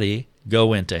body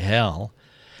go into hell."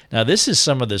 Now, this is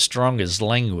some of the strongest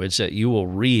language that you will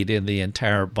read in the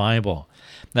entire Bible.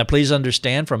 Now, please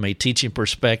understand from a teaching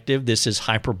perspective, this is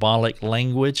hyperbolic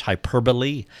language,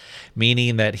 hyperbole,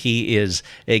 meaning that he is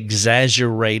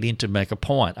exaggerating to make a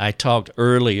point. I talked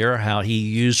earlier how he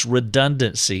used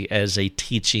redundancy as a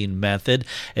teaching method,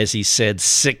 as he said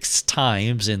 6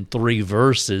 times in 3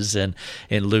 verses in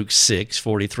Luke 6,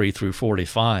 43 through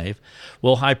 45.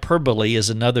 Well, hyperbole is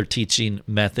another teaching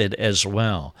method as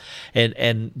well.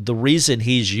 And the reason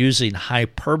he's using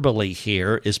hyperbole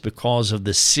here is because of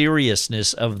the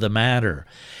seriousness of the matter.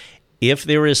 If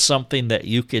there is something that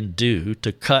you can do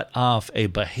to cut off a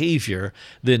behavior,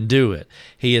 then do it.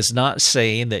 He is not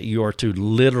saying that you are to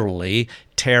literally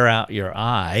tear out your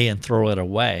eye and throw it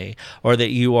away, or that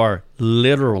you are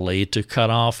literally to cut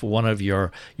off one of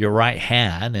your right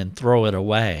hand and throw it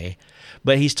away.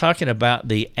 But he's talking about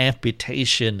the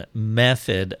amputation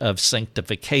method of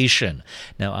sanctification.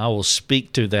 Now, I will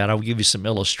speak to that. I'll give you some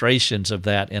illustrations of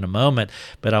that in a moment,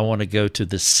 but I want to go to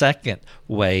the second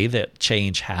way that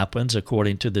change happens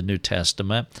according to the New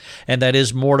Testament, and that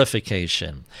is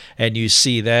mortification. And you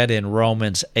see that in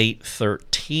Romans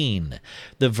 8:13.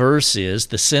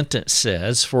 The sentence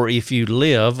says, "For if you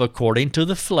live according to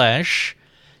the flesh,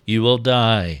 you will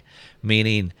die,"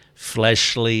 meaning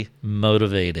fleshly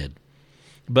motivated.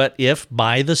 "But if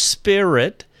by the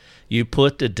Spirit you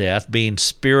put to death," being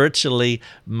spiritually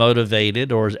motivated,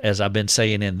 or as I've been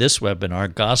saying in this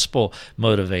webinar, gospel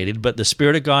motivated, but the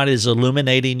Spirit of God is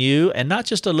illuminating you, and not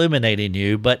just illuminating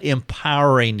you, but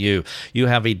empowering you. You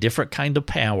have a different kind of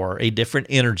power, a different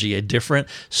energy, a different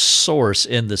source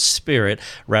in the Spirit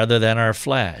rather than our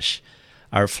flesh.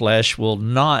 Our flesh will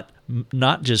not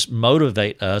just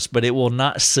motivate us, but it will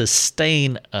not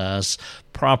sustain us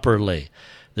properly.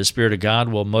 The Spirit of God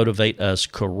will motivate us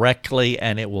correctly,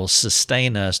 and it will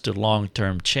sustain us to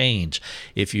long-term change.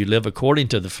 If you live according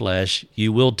to the flesh,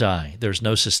 you will die. There's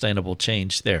no sustainable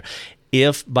change there.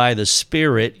 If by the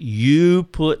Spirit you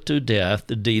put to death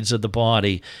the deeds of the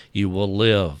body, you will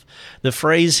live. The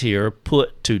phrase here,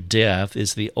 put to death,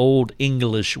 is the Old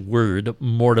English word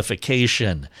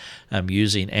mortification. I'm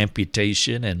using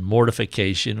amputation and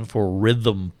mortification for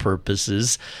rhythm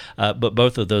purposes, but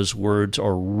both of those words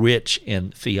are rich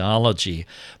in theology.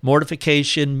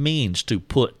 Mortification means to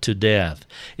put to death.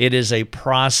 It is a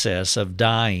process of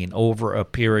dying over a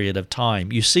period of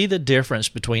time. You see the difference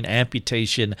between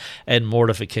amputation and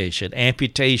mortification.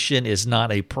 Amputation is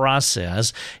not a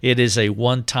process. It is a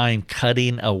one-time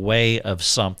cutting away of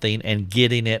something and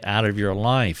getting it out of your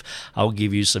life. I'll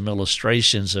give you some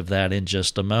illustrations of that in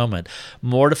just a moment.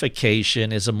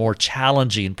 Mortification is a more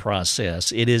challenging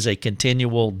process. It is a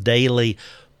continual daily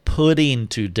putting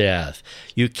to death.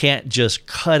 You can't just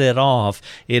cut it off.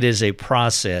 It is a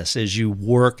process as you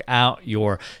work out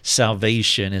your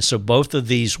salvation. And so both of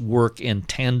these work in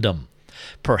tandem.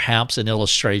 Perhaps an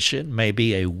illustration,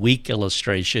 maybe a weak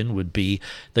illustration, would be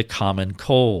the common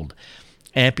cold.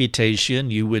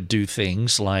 Amputation, you would do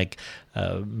things like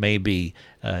maybe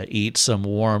eat some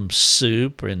warm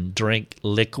soup and drink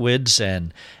liquids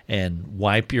and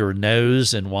wipe your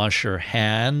nose and wash your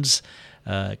hands,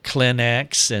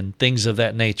 Kleenex and things of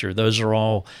that nature. Those are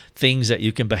all things that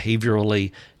you can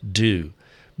behaviorally do.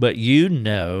 But you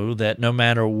know that no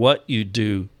matter what you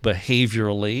do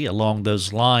behaviorally along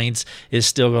those lines, it's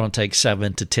still going to take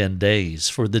 7 to 10 days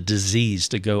for the disease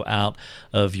to go out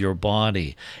of your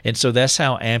body. And so that's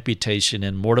how amputation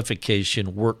and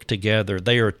mortification work together.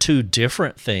 They are two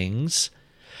different things.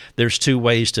 There's two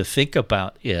ways to think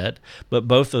about it, but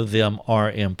both of them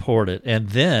are important. And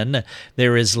then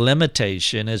there is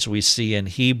limitation, as we see in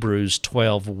Hebrews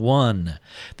 12:1.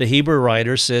 The Hebrew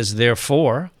writer says,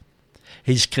 therefore,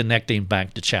 he's connecting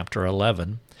back to chapter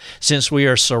 11. Since we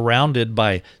are surrounded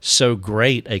by so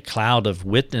great a cloud of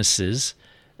witnesses,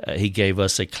 he gave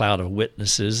us a cloud of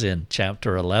witnesses in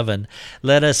chapter 11,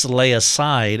 let us lay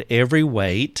aside every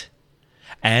weight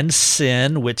and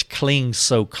sin which clings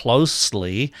so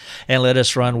closely, and let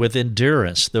us run with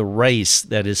endurance the race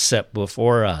that is set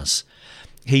before us.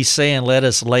 He's saying, let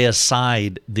us lay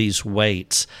aside these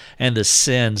weights and the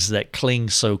sins that cling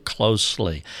so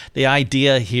closely. The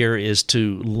idea here is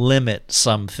to limit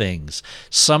some things.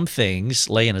 Some things,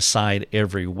 laying aside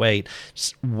every weight,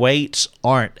 weights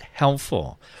aren't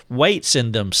helpful. Weights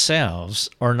in themselves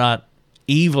are not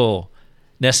evil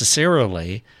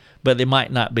necessarily, but they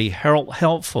might not be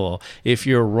helpful if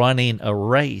you're running a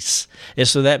race. And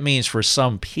so that means for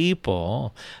some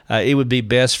people, it would be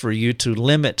best for you to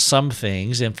limit some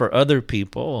things, and for other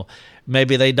people,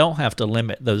 maybe they don't have to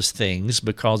limit those things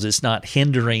because it's not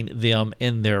hindering them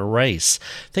in their race.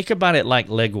 Think about it like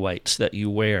leg weights that you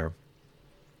wear.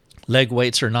 Leg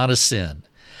weights are not a sin.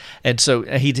 And so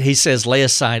he says, lay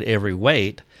aside every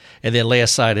weight, and then lay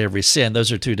aside every sin.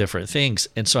 Those are two different things.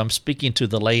 And so I'm speaking to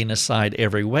the laying aside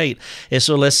every weight. And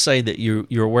so let's say that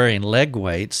you're wearing leg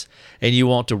weights and you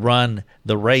want to run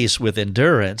the race with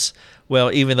endurance.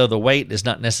 Well, even though the weight is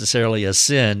not necessarily a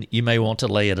sin, you may want to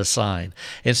lay it aside.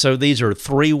 And so these are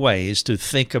three ways to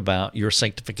think about your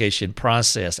sanctification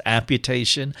process: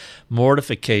 amputation,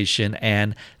 mortification,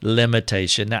 and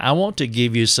limitation. Now, I want to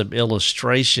give you some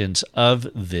illustrations of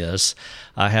this.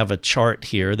 I have a chart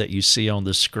here that you see on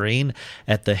the screen.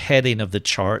 At the heading of the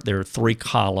chart, there are three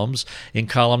columns. In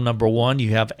column number 1,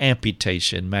 you have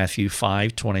amputation, Matthew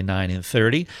 5:29 and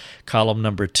 30. Column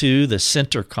number 2, the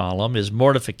center column, is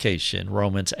mortification,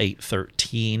 Romans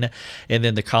 8:13. And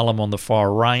then the column on the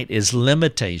far right is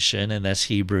limitation, and that's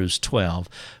Hebrews 12,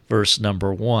 verse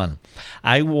number 1.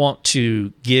 I want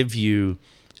to give you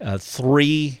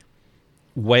three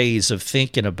ways of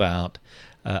thinking about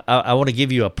I want to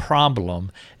give you a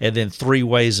problem and then three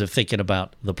ways of thinking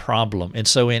about the problem. And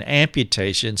so in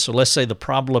amputation, so let's say the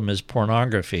problem is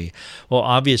pornography. Well,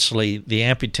 obviously the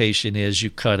amputation is you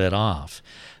cut it off,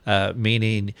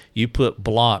 meaning you put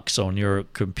blocks on your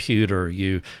computer,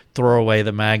 you throw away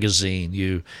the magazine,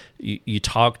 you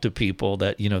talk to people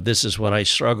that, this is what I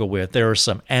struggle with. There are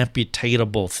some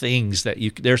amputatable things that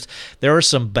there are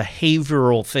some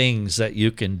behavioral things that you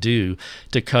can do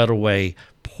to cut away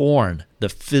porn, the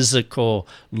physical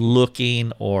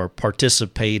looking or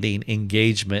participating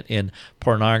engagement in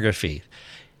pornography.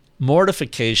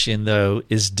 Mortification, though,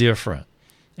 is different.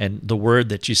 And the word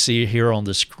that you see here on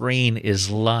the screen is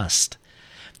lust.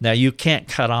 Now, you can't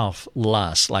cut off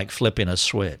lust like flipping a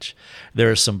switch. There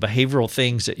are some behavioral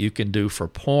things that you can do for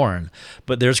porn,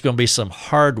 but there's going to be some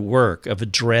hard work of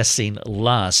addressing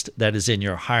lust that is in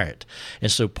your heart.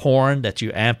 And so porn that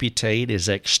you amputate is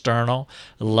external.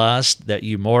 Lust that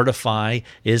you mortify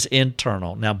is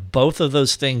internal. Now, both of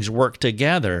those things work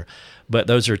together, but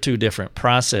those are two different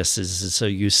processes. And so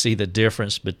you see the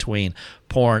difference between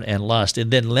porn and lust. And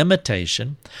then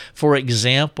limitation, for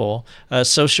example,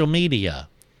 social media.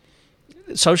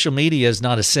 Social media is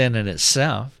not a sin in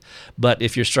itself, but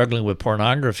if you're struggling with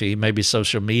pornography, maybe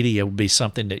social media would be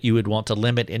something that you would want to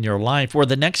limit in your life, where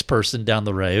the next person down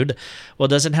the road,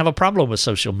 doesn't have a problem with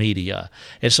social media.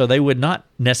 And so they would not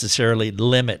necessarily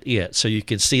limit it. So you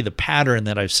can see the pattern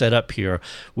that I've set up here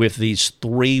with these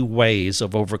three ways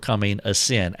of overcoming a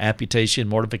sin: amputation,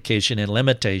 mortification, and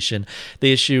limitation.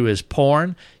 The issue is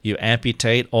porn. You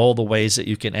amputate all the ways that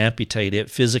you can amputate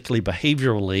it physically,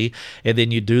 behaviorally, and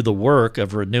then you do the work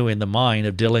of renewing the mind,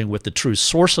 of dealing with the true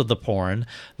source of the porn,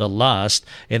 the lust,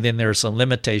 and then there are some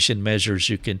limitation measures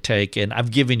you can take. And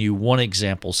I've given you one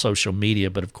example, social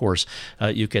media, but of course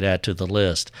you could add to the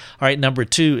list. All right, number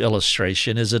 2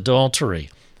 illustration is adultery.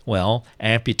 Well,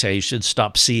 amputation,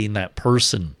 stop seeing that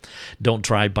person. Don't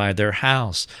drive by their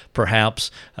house. Perhaps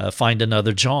find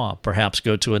another job. Perhaps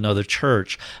go to another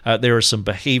church. There are some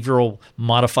behavioral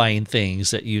modifying things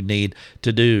that you need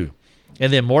to do.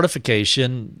 And then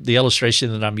mortification, the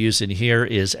illustration that I'm using here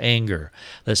is anger.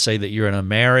 Let's say that you're in a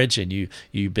marriage and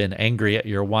you've been angry at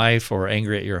your wife or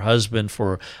angry at your husband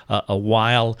for a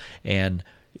while, and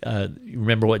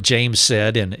remember what James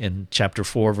said in chapter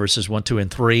 4, verses 1, 2, and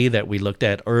 3 that we looked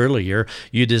at earlier.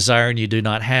 You desire and you do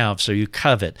not have, so you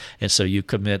covet, and so you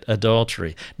commit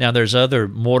adultery. Now, there's other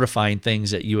mortifying things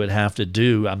that you would have to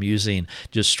do. I'm using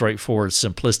just straightforward,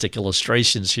 simplistic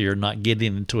illustrations here, not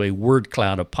getting into a word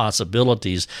cloud of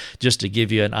possibilities, just to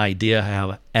give you an idea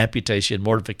how amputation,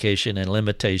 mortification, and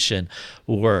limitation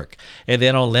work. And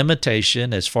then on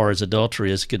limitation, as far as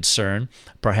adultery is concerned,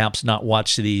 perhaps not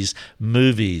watch these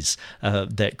movies movies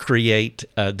that create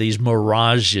these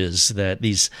mirages, that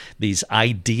these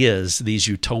ideas, these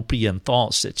utopian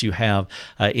thoughts that you have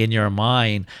in your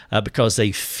mind, because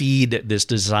they feed this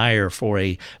desire for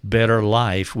a better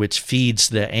life, which feeds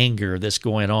the anger that's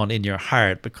going on in your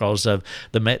heart because of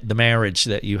the marriage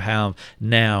that you have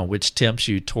now, which tempts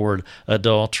you toward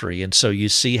adultery. And so you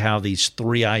see how these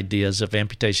three ideas of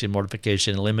amputation,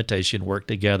 mortification, and limitation work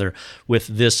together with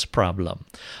this problem.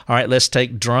 All right, let's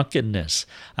take drunkenness.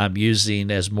 I'm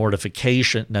using as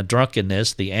mortification. Now,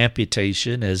 drunkenness, the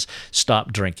amputation is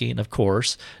stop drinking, of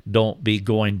course. Don't be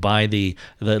going by the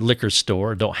liquor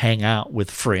store. Don't hang out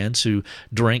with friends who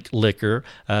drink liquor.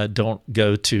 Don't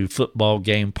go to football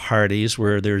game parties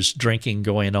where there's drinking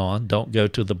going on. Don't go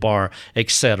to the bar,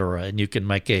 etc. And you can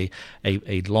make a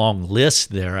long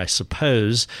list there, I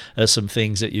suppose, of some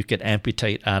things that you can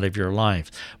amputate out of your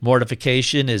life.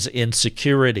 Mortification is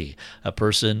insecurity. A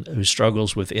person who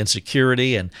struggles with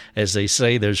insecurity, and as they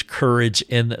say, there's courage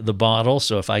in the bottle.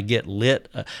 So if I get lit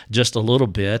just a little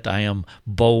bit, I am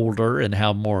bolder and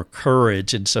have more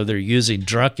courage. And so they're using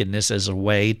drunkenness as a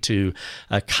way to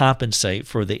compensate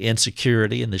for the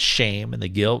insecurity and the shame and the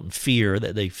guilt and fear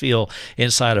that they feel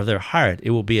inside of their heart.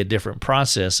 It will be a different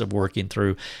process of working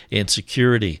through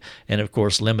insecurity. And of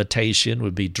course, limitation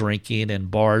would be drinking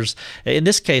and bars. In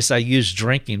this case, I use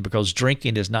drinking because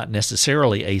drinking is not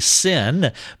necessarily a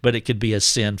sin, but it could be a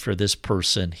sin for this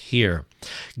person here.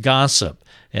 Gossip,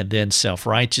 and then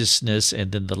self-righteousness,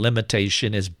 and then the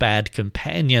limitation is bad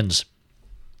companions.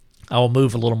 I'll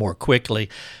move a little more quickly.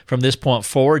 From this point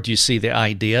forward, you see the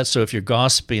idea. So if you're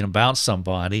gossiping about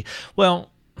somebody, well,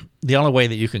 the only way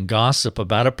that you can gossip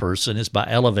about a person is by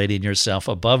elevating yourself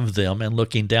above them and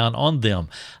looking down on them.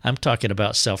 I'm talking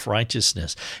about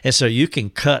self-righteousness. And so you can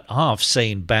cut off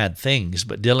saying bad things,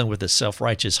 but dealing with a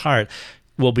self-righteous heart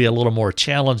will be a little more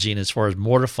challenging as far as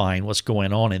mortifying what's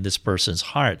going on in this person's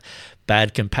heart.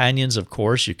 Bad companions, of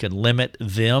course, you can limit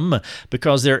them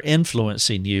because they're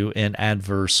influencing you in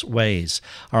adverse ways.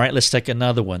 All right, let's take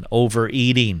another one.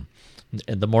 Overeating.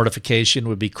 And the mortification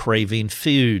would be craving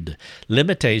food.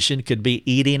 Limitation could be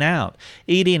eating out.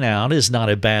 Eating out is not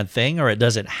a bad thing, or it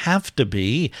doesn't have to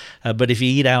be, but if you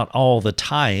eat out all the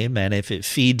time, and if it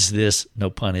feeds this,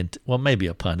 maybe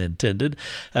a pun intended,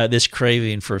 this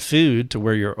craving for food to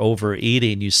where you're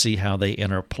overeating, you see how they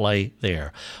interplay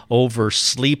there.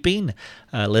 Oversleeping,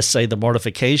 let's say the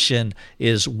mortification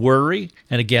is worry.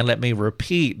 And again, let me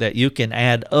repeat that you can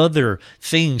add other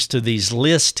things to these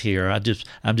lists here.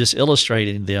 I'm just illustrating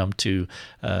them to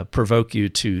provoke you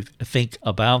to think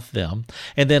about them.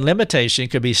 And then limitation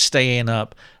could be staying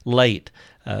up late.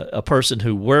 A person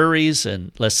who worries,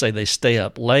 and let's say they stay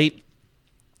up late,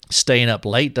 staying up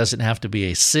late doesn't have to be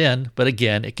a sin, but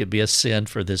again, it could be a sin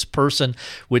for this person,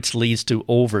 which leads to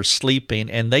oversleeping,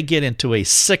 and they get into a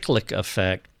cyclic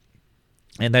effect.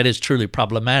 And that is truly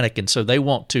problematic. And so they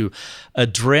want to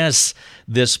address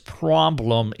this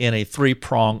problem in a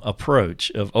three-prong approach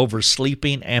of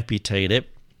oversleeping, amputate it,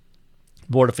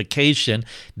 mortification,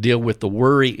 deal with the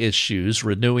worry issues,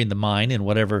 renewing the mind and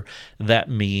whatever that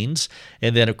means.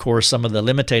 And then, of course, some of the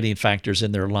limiting factors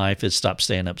in their life is stop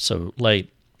staying up so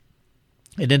late.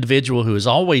 An individual who is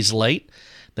always late,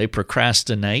 they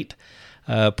procrastinate.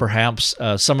 Perhaps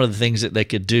some of the things that they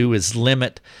could do is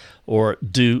limit or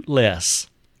do less.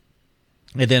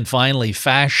 And then finally,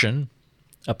 fashion,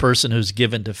 a person who's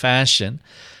given to fashion.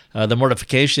 The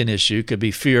mortification issue could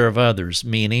be fear of others,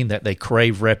 meaning that they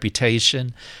crave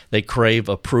reputation, they crave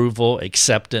approval,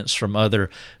 acceptance from other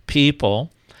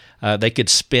people. They could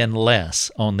spend less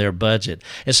on their budget.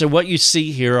 And so what you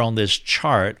see here on this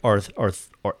chart are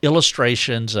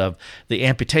illustrations of the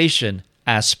amputation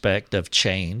aspect of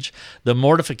change, the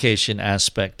mortification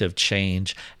aspect of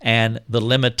change, and the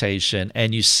limitation,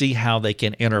 and you see how they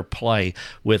can interplay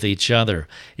with each other.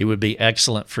 It would be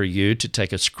excellent for you to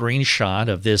take a screenshot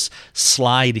of this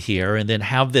slide here and then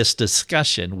have this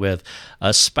discussion with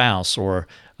a spouse or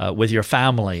with your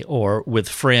family or with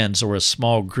friends or a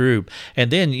small group. And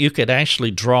then you could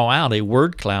actually draw out a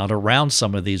word cloud around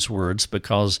some of these words,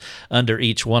 because under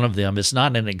each one of them, it's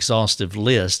not an exhaustive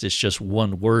list. It's just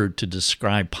one word to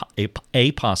describe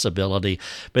a possibility.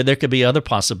 But there could be other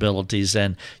possibilities,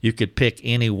 and you could pick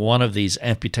any one of these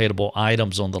amputatable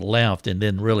items on the left and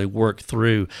then really work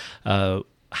through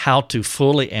how to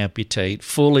fully amputate,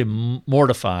 fully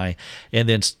mortify, and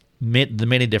then the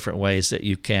many different ways that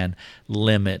you can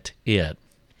limit it.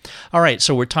 All right,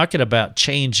 so we're talking about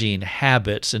changing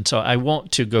habits, and so I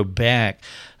want to go back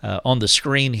on the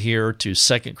screen here to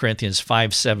 2 Corinthians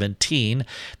 5:17,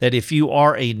 that if you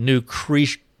are a new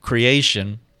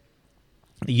creation,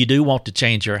 you do want to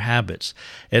change your habits.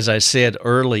 As I said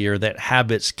earlier, that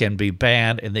habits can be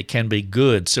bad and they can be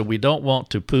good. So we don't want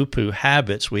to poo-poo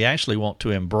habits. We actually want to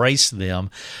embrace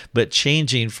them. But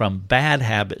changing from bad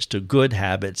habits to good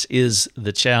habits is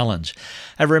the challenge.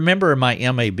 I remember in my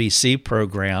MABC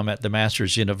program at the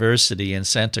Masters University in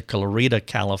Santa Clarita,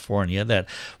 California, that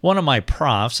one of my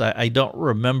profs, I don't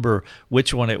remember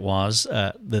which one it was,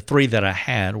 the three that I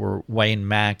had were Wayne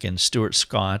Mack and Stuart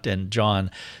Scott and John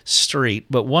Street.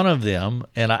 But one of them,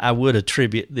 and I would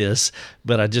attribute this,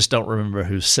 but I just don't remember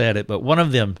who said it, but one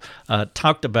of them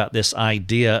talked about this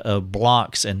idea of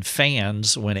blocks and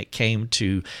fans when it came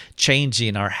to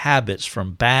changing our habits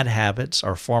from bad habits,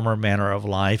 our former manner of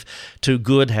life, to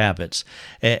good habits.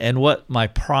 And what my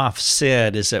prof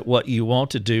said is that what you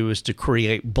want to do is to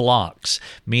create blocks,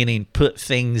 meaning put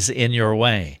things in your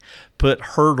way. Put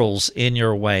hurdles in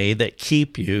your way that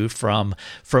keep you from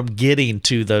getting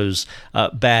to those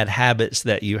bad habits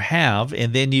that you have.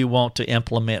 And then you want to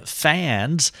implement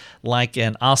fans like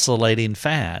an oscillating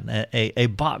fan, a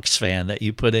box fan that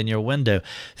you put in your window,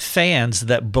 fans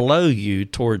that blow you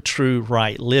toward true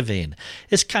right living.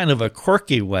 It's kind of a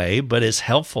quirky way, but it's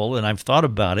helpful. And I've thought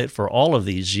about it for all of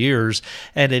these years.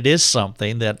 And it is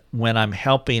something that when I'm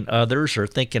helping others or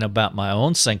thinking about my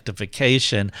own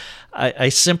sanctification, I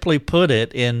simply put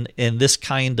it in this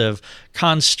kind of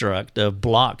construct of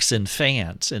blocks and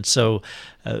fans. And so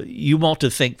you want to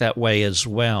think that way as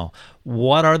well.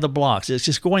 What are the blocks? It's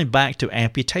just going back to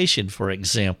amputation, for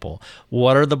example.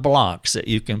 What are the blocks that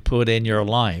you can put in your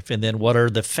life? And then what are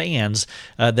the fans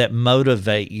that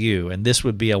motivate you? And this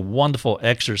would be a wonderful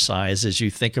exercise as you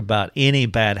think about any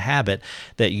bad habit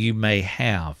that you may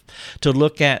have. To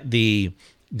look at the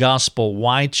gospel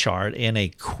Y chart in a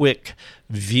quick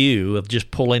view of just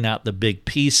pulling out the big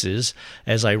pieces.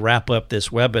 As I wrap up this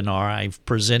webinar, I've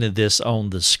presented this on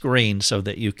the screen so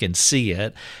that you can see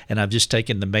it, and I've just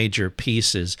taken the major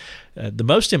pieces. The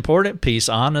most important piece,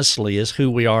 honestly, is who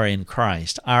we are in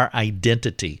Christ, our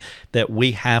identity, that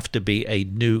we have to be a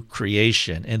new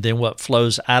creation. And then what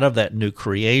flows out of that new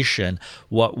creation,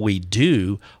 what we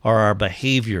do, are our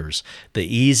behaviors.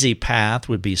 The easy path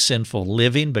would be sinful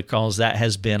living because that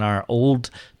has been our old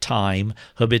time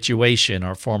habituation,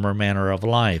 our former manner of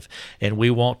life. And we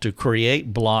want to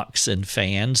create blocks and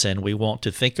fans, and we want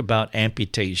to think about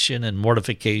amputation and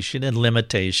mortification and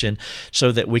limitation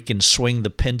so that we can swing the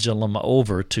pendulum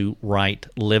over to right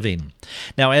living.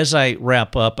 Now, as I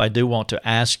wrap up, I do want to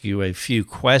ask you a few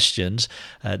questions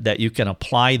that you can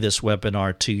apply this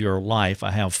webinar to your life.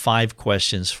 I have 5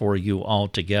 questions for you all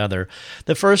together.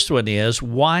 The first one is,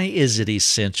 why is it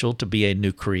essential to be a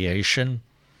new creation?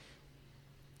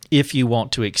 If you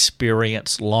want to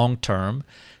experience long-term,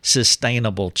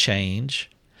 sustainable change.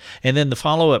 And then the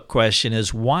follow-up question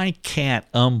is, why can't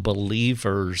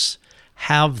unbelievers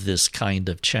have this kind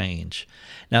of change?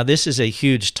 Now, this is a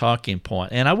huge talking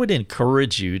point, and I would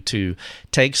encourage you to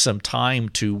take some time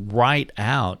to write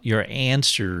out your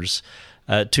answers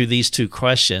to these 2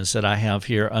 questions that I have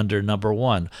here under number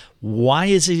 1. Why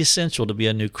is it essential to be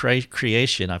a new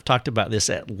creation? I've talked about this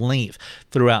at length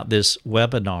throughout this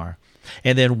webinar.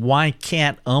 And then why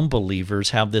can't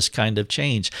unbelievers have this kind of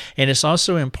change? And it's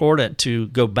also important to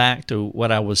go back to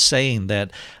what I was saying,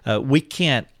 that we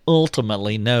can't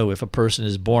ultimately know if a person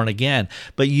is born again,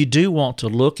 but you do want to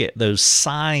look at those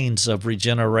signs of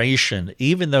regeneration,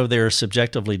 even though they're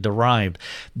subjectively derived.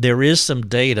 There is some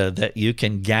data that you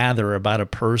can gather about a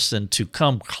person to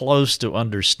come close to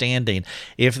understanding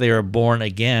if they are born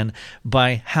again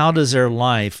by how does their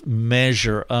life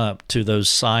measure up to those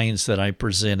signs that I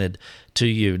presented to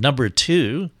you. Number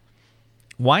 2,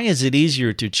 why is it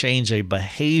easier to change a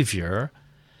behavior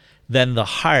than the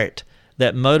heart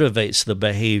that motivates the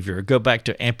behavior? Go back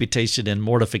to amputation and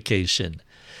mortification.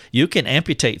 You can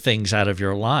amputate things out of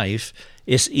your life.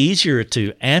 It's easier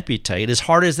to amputate, as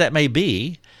hard as that may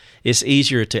be, it's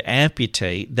easier to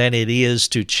amputate than it is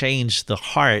to change the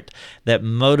heart that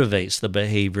motivates the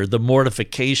behavior, the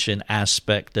mortification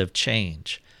aspect of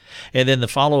change. And then the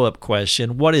follow-up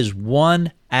question, what is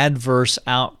one adverse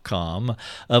outcome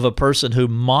of a person who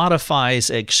modifies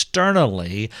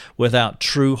externally without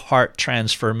true heart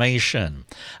transformation?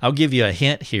 I'll give you a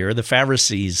hint here. The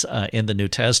Pharisees in the New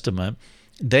Testament,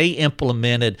 they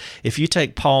implemented, if you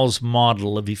take Paul's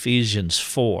model of Ephesians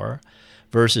 4,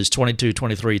 verses 22,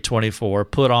 23, 24,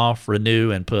 put off, renew,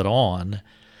 and put on,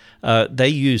 they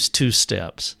use 2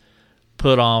 steps,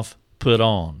 put off, put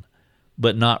on,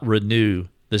 but not renew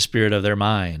the spirit of their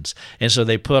minds. And so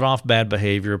they put off bad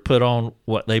behavior, put on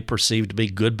what they perceive to be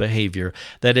good behavior.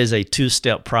 That is a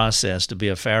 2-step process to be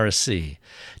a Pharisee.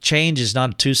 Change is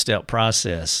not a 2-step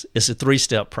process. It's a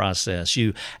 3-step process.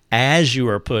 You As you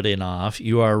are putting off,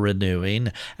 you are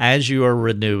renewing. As you are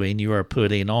renewing, you are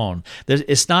putting on.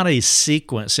 It's not a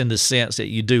sequence in the sense that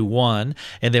you do one,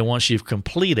 and then once you've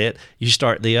completed it, you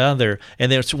start the other.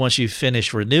 And then once you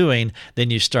finish renewing, then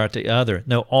you start the other.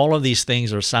 No, all of these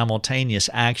things are simultaneous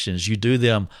actions. You do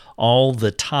them all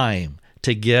the time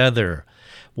together.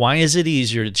 Why is it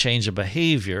easier to change a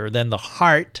behavior than the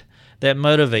heart that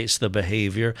motivates the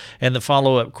behavior? And the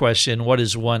follow-up question, what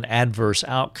is one adverse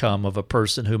outcome of a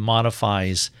person who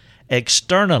modifies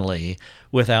externally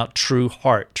without true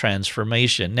heart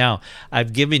transformation? Now,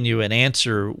 I've given you an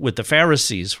answer with the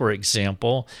Pharisees, for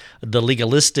example, the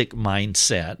legalistic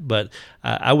mindset, but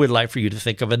I would like for you to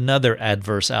think of another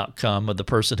adverse outcome of the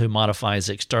person who modifies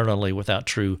externally without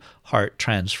true heart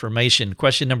transformation.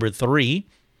 Question number 3,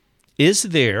 is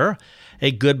there a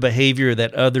good behavior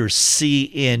that others see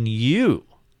in you,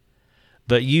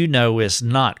 but you know is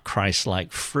not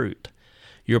Christ-like fruit?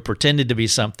 You're pretending to be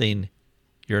something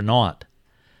you're not.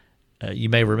 You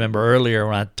may remember earlier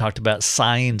when I talked about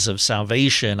signs of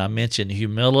salvation, I mentioned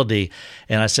humility,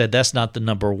 and I said that's not the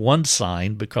number one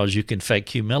sign because you can fake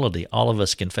humility. All of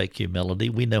us can fake humility.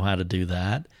 We know how to do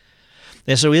that.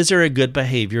 And so is there a good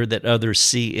behavior that others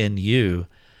see in you,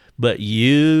 but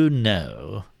you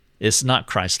know it's not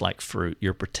Christ-like fruit?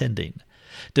 You're pretending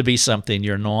to be something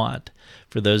you're not.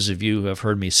 For those of you who have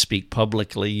heard me speak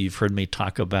publicly, you've heard me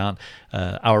talk about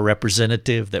our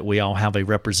representative, that we all have a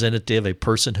representative, a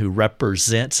person who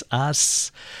represents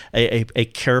us, a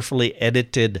carefully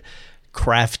edited,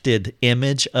 crafted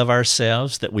image of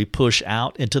ourselves that we push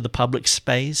out into the public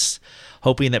space,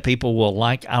 hoping that people will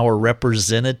like our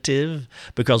representative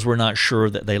because we're not sure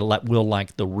that they will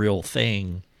like the real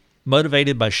thing.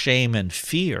 Motivated by shame and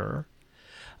fear,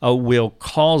 will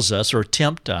cause us or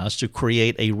tempt us to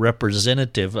create a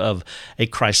representative of a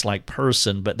Christ-like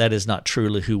person, but that is not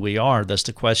truly who we are. Thus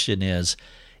the question is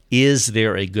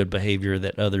there a good behavior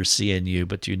that others see in you,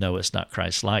 but you know it's not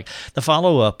Christ-like? The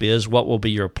follow-up is, what will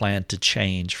be your plan to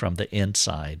change from the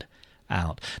inside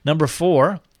out? Number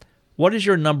 4, what is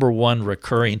your number one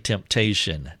recurring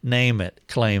temptation? Name it,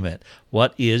 claim it.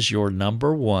 What is your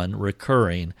number one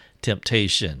recurring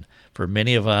temptation? For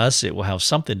many of us, it will have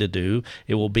something to do.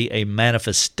 It will be a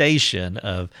manifestation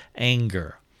of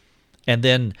anger. And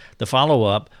then the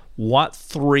follow-up, what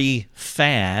 3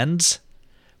 fans,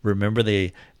 remember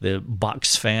the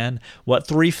box fan, what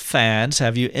 3 fans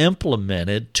have you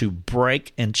implemented to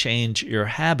break and change your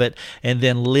habit? And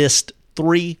then list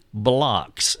 3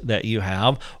 blocks that you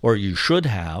have or you should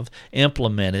have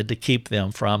implemented to keep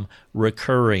them from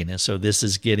recurring. And so this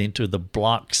is getting to the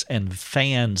blocks and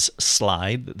fans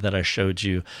slide that I showed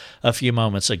you a few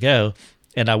moments ago.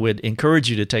 And I would encourage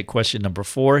you to take question number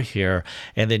 4 here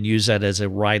and then use that as a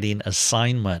writing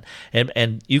assignment.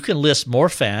 And you can list more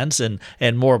fans and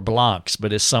more blocks,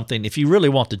 but it's something, if you really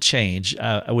want to change,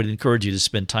 I would encourage you to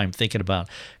spend time thinking about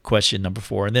question number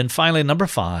 4. And then finally, number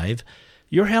 5,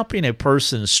 you're helping a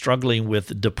person struggling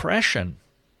with depression.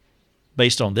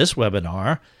 Based on this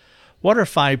webinar, what are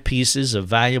 5 pieces of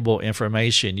valuable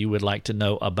information you would like to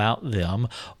know about them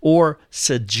or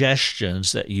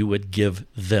suggestions that you would give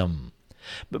them?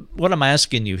 But what I'm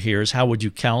asking you here is, how would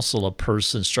you counsel a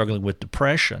person struggling with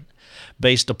depression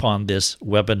based upon this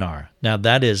webinar? Now,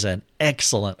 that is an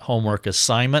excellent homework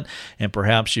assignment, and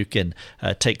perhaps you can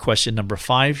take question number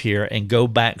 5 here and go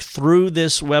back through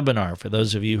this webinar. For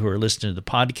those of you who are listening to the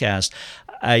podcast,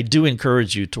 I do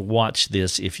encourage you to watch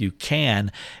this if you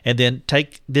can, and then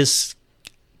take this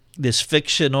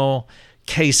fictional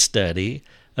case study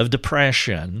of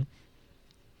depression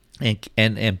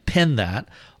and pin that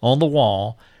on the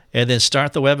wall, and then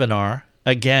start the webinar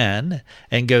again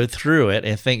and go through it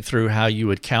and think through how you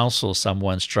would counsel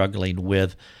someone struggling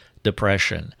with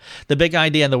depression. The big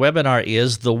idea in the webinar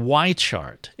is the Y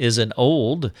chart is an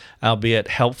old, albeit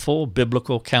helpful,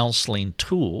 biblical counseling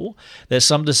tool that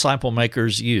some disciple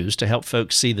makers use to help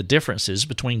folks see the differences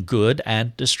between good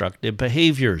and destructive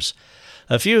behaviors.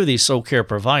 A few of these soul care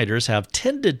providers have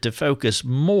tended to focus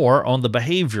more on the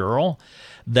behavioral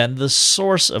than the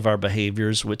source of our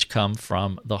behaviors, which come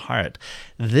from the heart.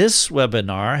 This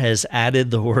webinar has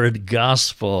added the word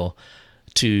gospel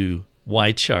to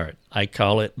Y chart. I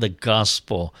call it the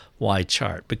gospel Y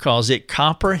chart because it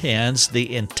comprehends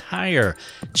the entire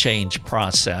change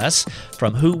process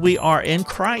from who we are in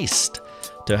Christ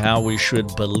to how we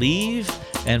should believe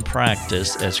and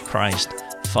practice as Christ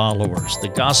followers. The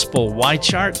gospel Y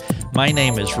chart. My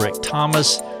name is Rick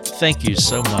Thomas. Thank you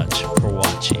so much for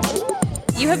watching.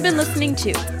 You have been listening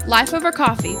to Life Over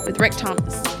Coffee with Rick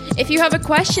Thomas. If you have a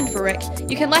question for Rick,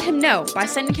 you can let him know by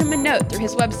sending him a note through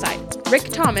his website,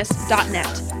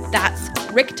 rickthomas.net. That's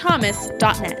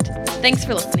rickthomas.net. Thanks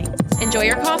for listening. Enjoy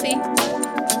your coffee.